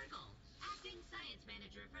Burgle, acting science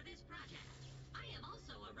manager for this project. I am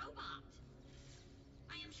also a robot.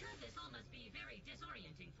 I am sure this all must be very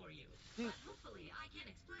disorienting for you, but hopefully I can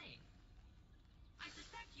explain. I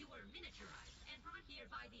suspect you were miniaturized and brought here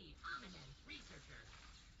by the eminent researcher.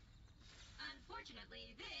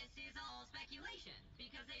 Unfortunately, this is all speculation,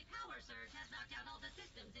 because a power surge has knocked out all the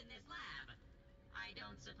systems in this lab. I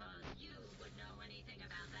don't suppose you would know anything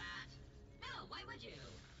about that. No, why would you?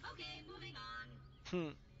 Okay, moving on.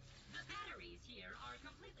 The batteries here are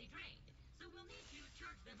completely drained, so we'll need to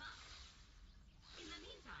charge them up. In the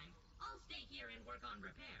meantime, I'll stay here and work on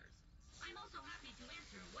repairs. I'm also happy to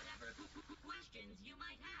answer whatever questions you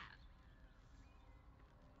might have.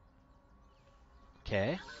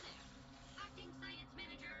 Okay. Hello there. Acting Science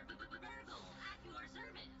Manager Burgle at your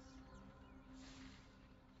service.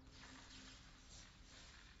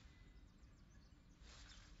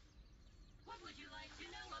 What would you like to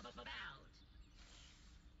know about?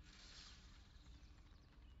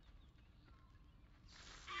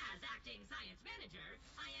 As Acting Science Manager,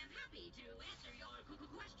 I am happy to answer your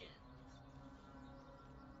questions.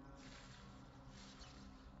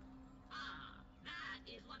 Ah, that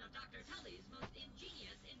is one of Dr. Tully's most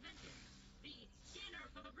ingenious inventions. The scanner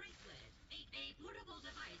bracelet, a portable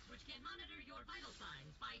device which can monitor your vital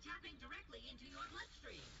signs by tapping directly into your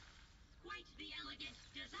bloodstream. Quite the elegant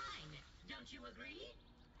design, don't you agree?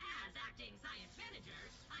 As acting science manager,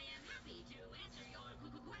 I am happy to answer your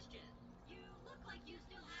questions. You look like you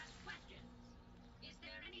still have questions. Is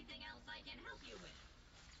there anything else I can help you with?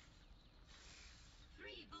 3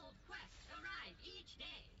 bold quests arrive each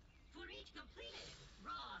day. For each completed,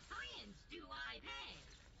 raw science do I pay.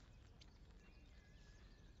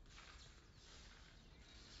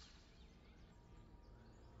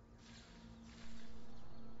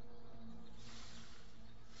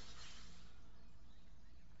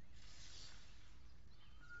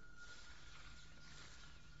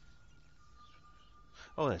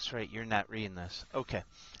 Oh, that's right. You're not reading this. Okay.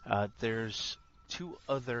 There's 2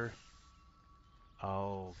 other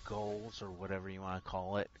goals or whatever you want to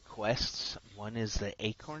call it, quests. One is the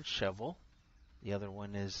Acorn Shovel. The other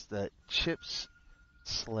one is the Chips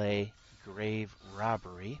Slay Grave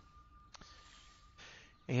Robbery.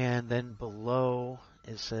 And then below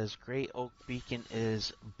it says Great Oak Beacon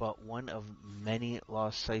is but one of many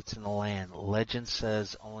lost sites in the land. Legend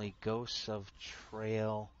says only ghosts of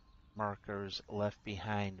trail markers left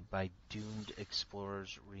behind by doomed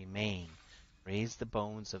explorers remain. Raise the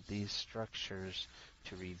bones of these structures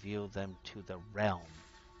to reveal them to the realm.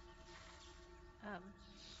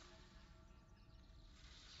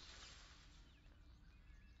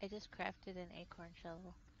 I just crafted an acorn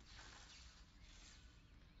shovel.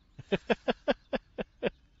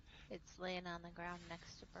 It's laying on the ground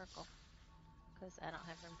next to Burgle, because I don't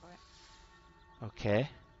have room for it. Okay.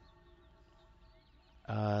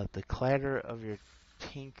 The clatter of your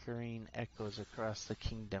tinkering echoes across the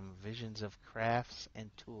kingdom. Visions of crafts and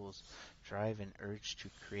tools drive an urge to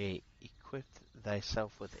create. Equip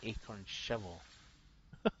thyself with acorn shovel.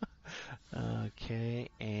 Okay,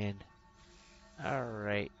 and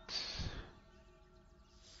alright.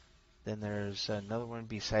 Then there's another one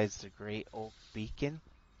besides the Great Oak Beacon.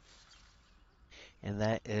 And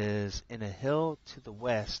that is in a hill to the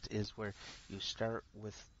west is where you start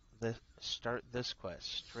this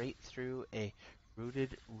quest. Straight through a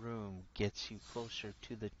rooted room gets you closer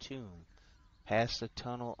to the tomb. Past a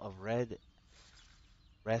tunnel of red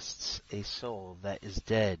rests a soul that is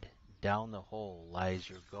dead. Down the hole lies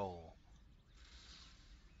your goal.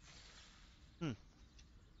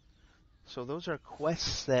 So those are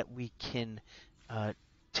quests that we can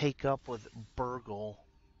take up with Burgle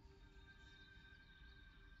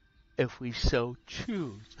if we so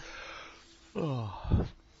choose. Oh.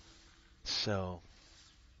 So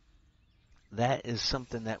that is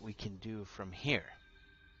something that we can do from here.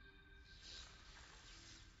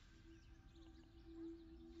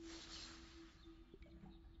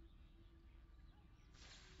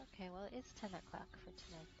 Okay, well, it's 10 o'clock for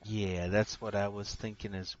tonight, though. Yeah, that's what I was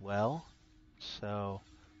thinking as well. So,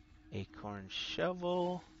 acorn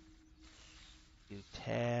shovel. Do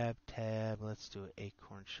tab, tab. Let's do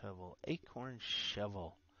acorn shovel. Acorn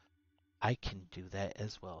shovel. I can do that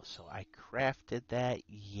as well. So I crafted that.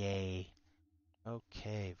 Yay.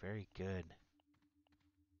 Okay, very good.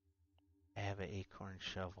 I have an acorn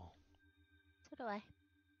shovel. So do I.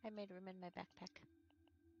 I made room in my backpack.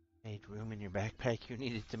 Made room in your backpack? You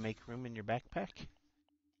needed to make room in your backpack?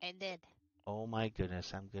 I did. Oh my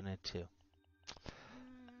goodness, I'm gonna too.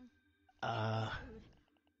 Food.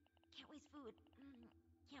 Can't waste food.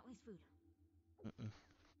 Can't waste food.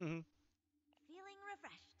 Mm-mm. Feeling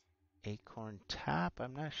refreshed. Acorn top?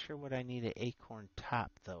 I'm not sure what I need an acorn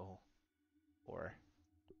top though. Or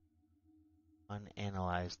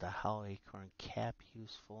unanalyzed. The hollow acorn cap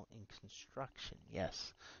useful in construction.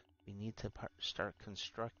 Yes. We need to start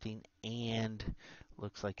constructing, and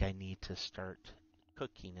looks like I need to start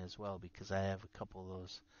cooking as well because I have a couple of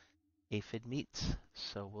those aphid meats.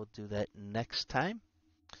 So we'll do that next time.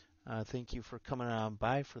 Thank you for coming on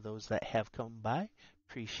by. For those that have come by,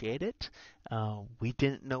 appreciate it. We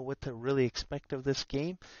didn't know what to really expect of this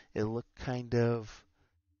game. It looked kind of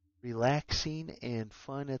relaxing and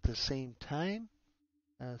fun at the same time.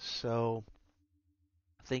 So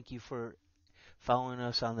thank you for following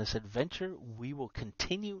us on this adventure. We will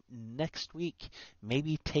continue next week.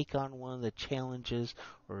 Maybe take on one of the challenges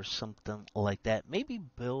or something like that. Maybe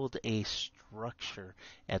build a structure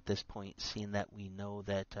at this point, seeing that we know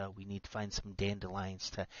that we need to find some dandelions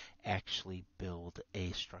to actually build a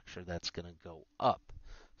structure that's going to go up.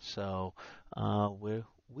 So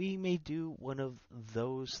we may do one of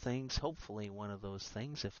those things, hopefully one of those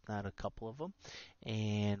things, if not a couple of them.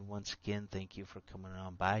 And once again, thank you for coming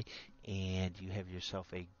on by, and you have yourself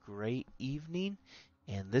a great evening.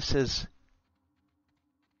 And this is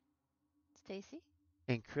Stacy?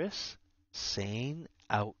 and Chris saying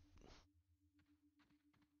out.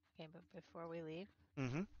 Okay, but before we leave,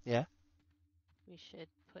 Yeah. we should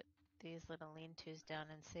put these little lean-tos down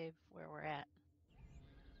and save where we're at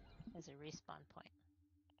as a respawn point.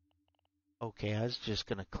 Okay, I was just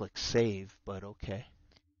gonna click save, but okay.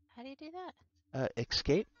 How do you do that?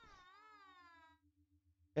 Escape.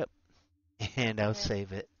 Yep. And I'll Okay.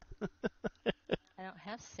 save it. I don't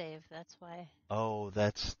have save, that's why. Oh,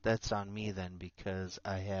 that's on me then because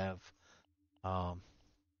I have Yeah,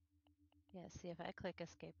 see, if I click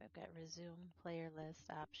escape, I've got resume, player list,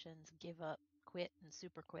 options, give up, quit, and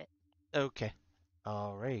super quit. Okay.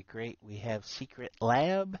 All right, great. We have secret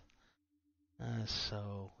lab.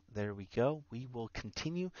 So there we go. We will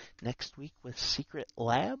continue next week with secret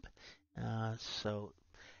lab. So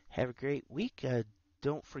have a great week.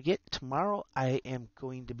 Don't forget, tomorrow I am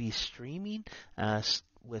going to be streaming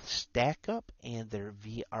with StackUp and their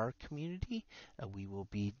VR community. We will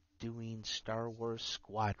be doing Star Wars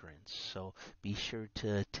Squadrons. So be sure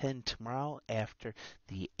to attend tomorrow after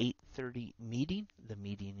the 8:30 meeting. The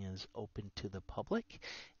meeting is open to the public.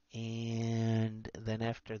 And then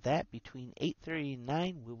after that, between 8:30 and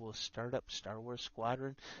 9, we will start up Star Wars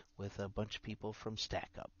Squadron with a bunch of people from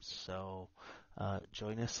StackUp. So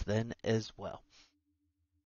join us then as well.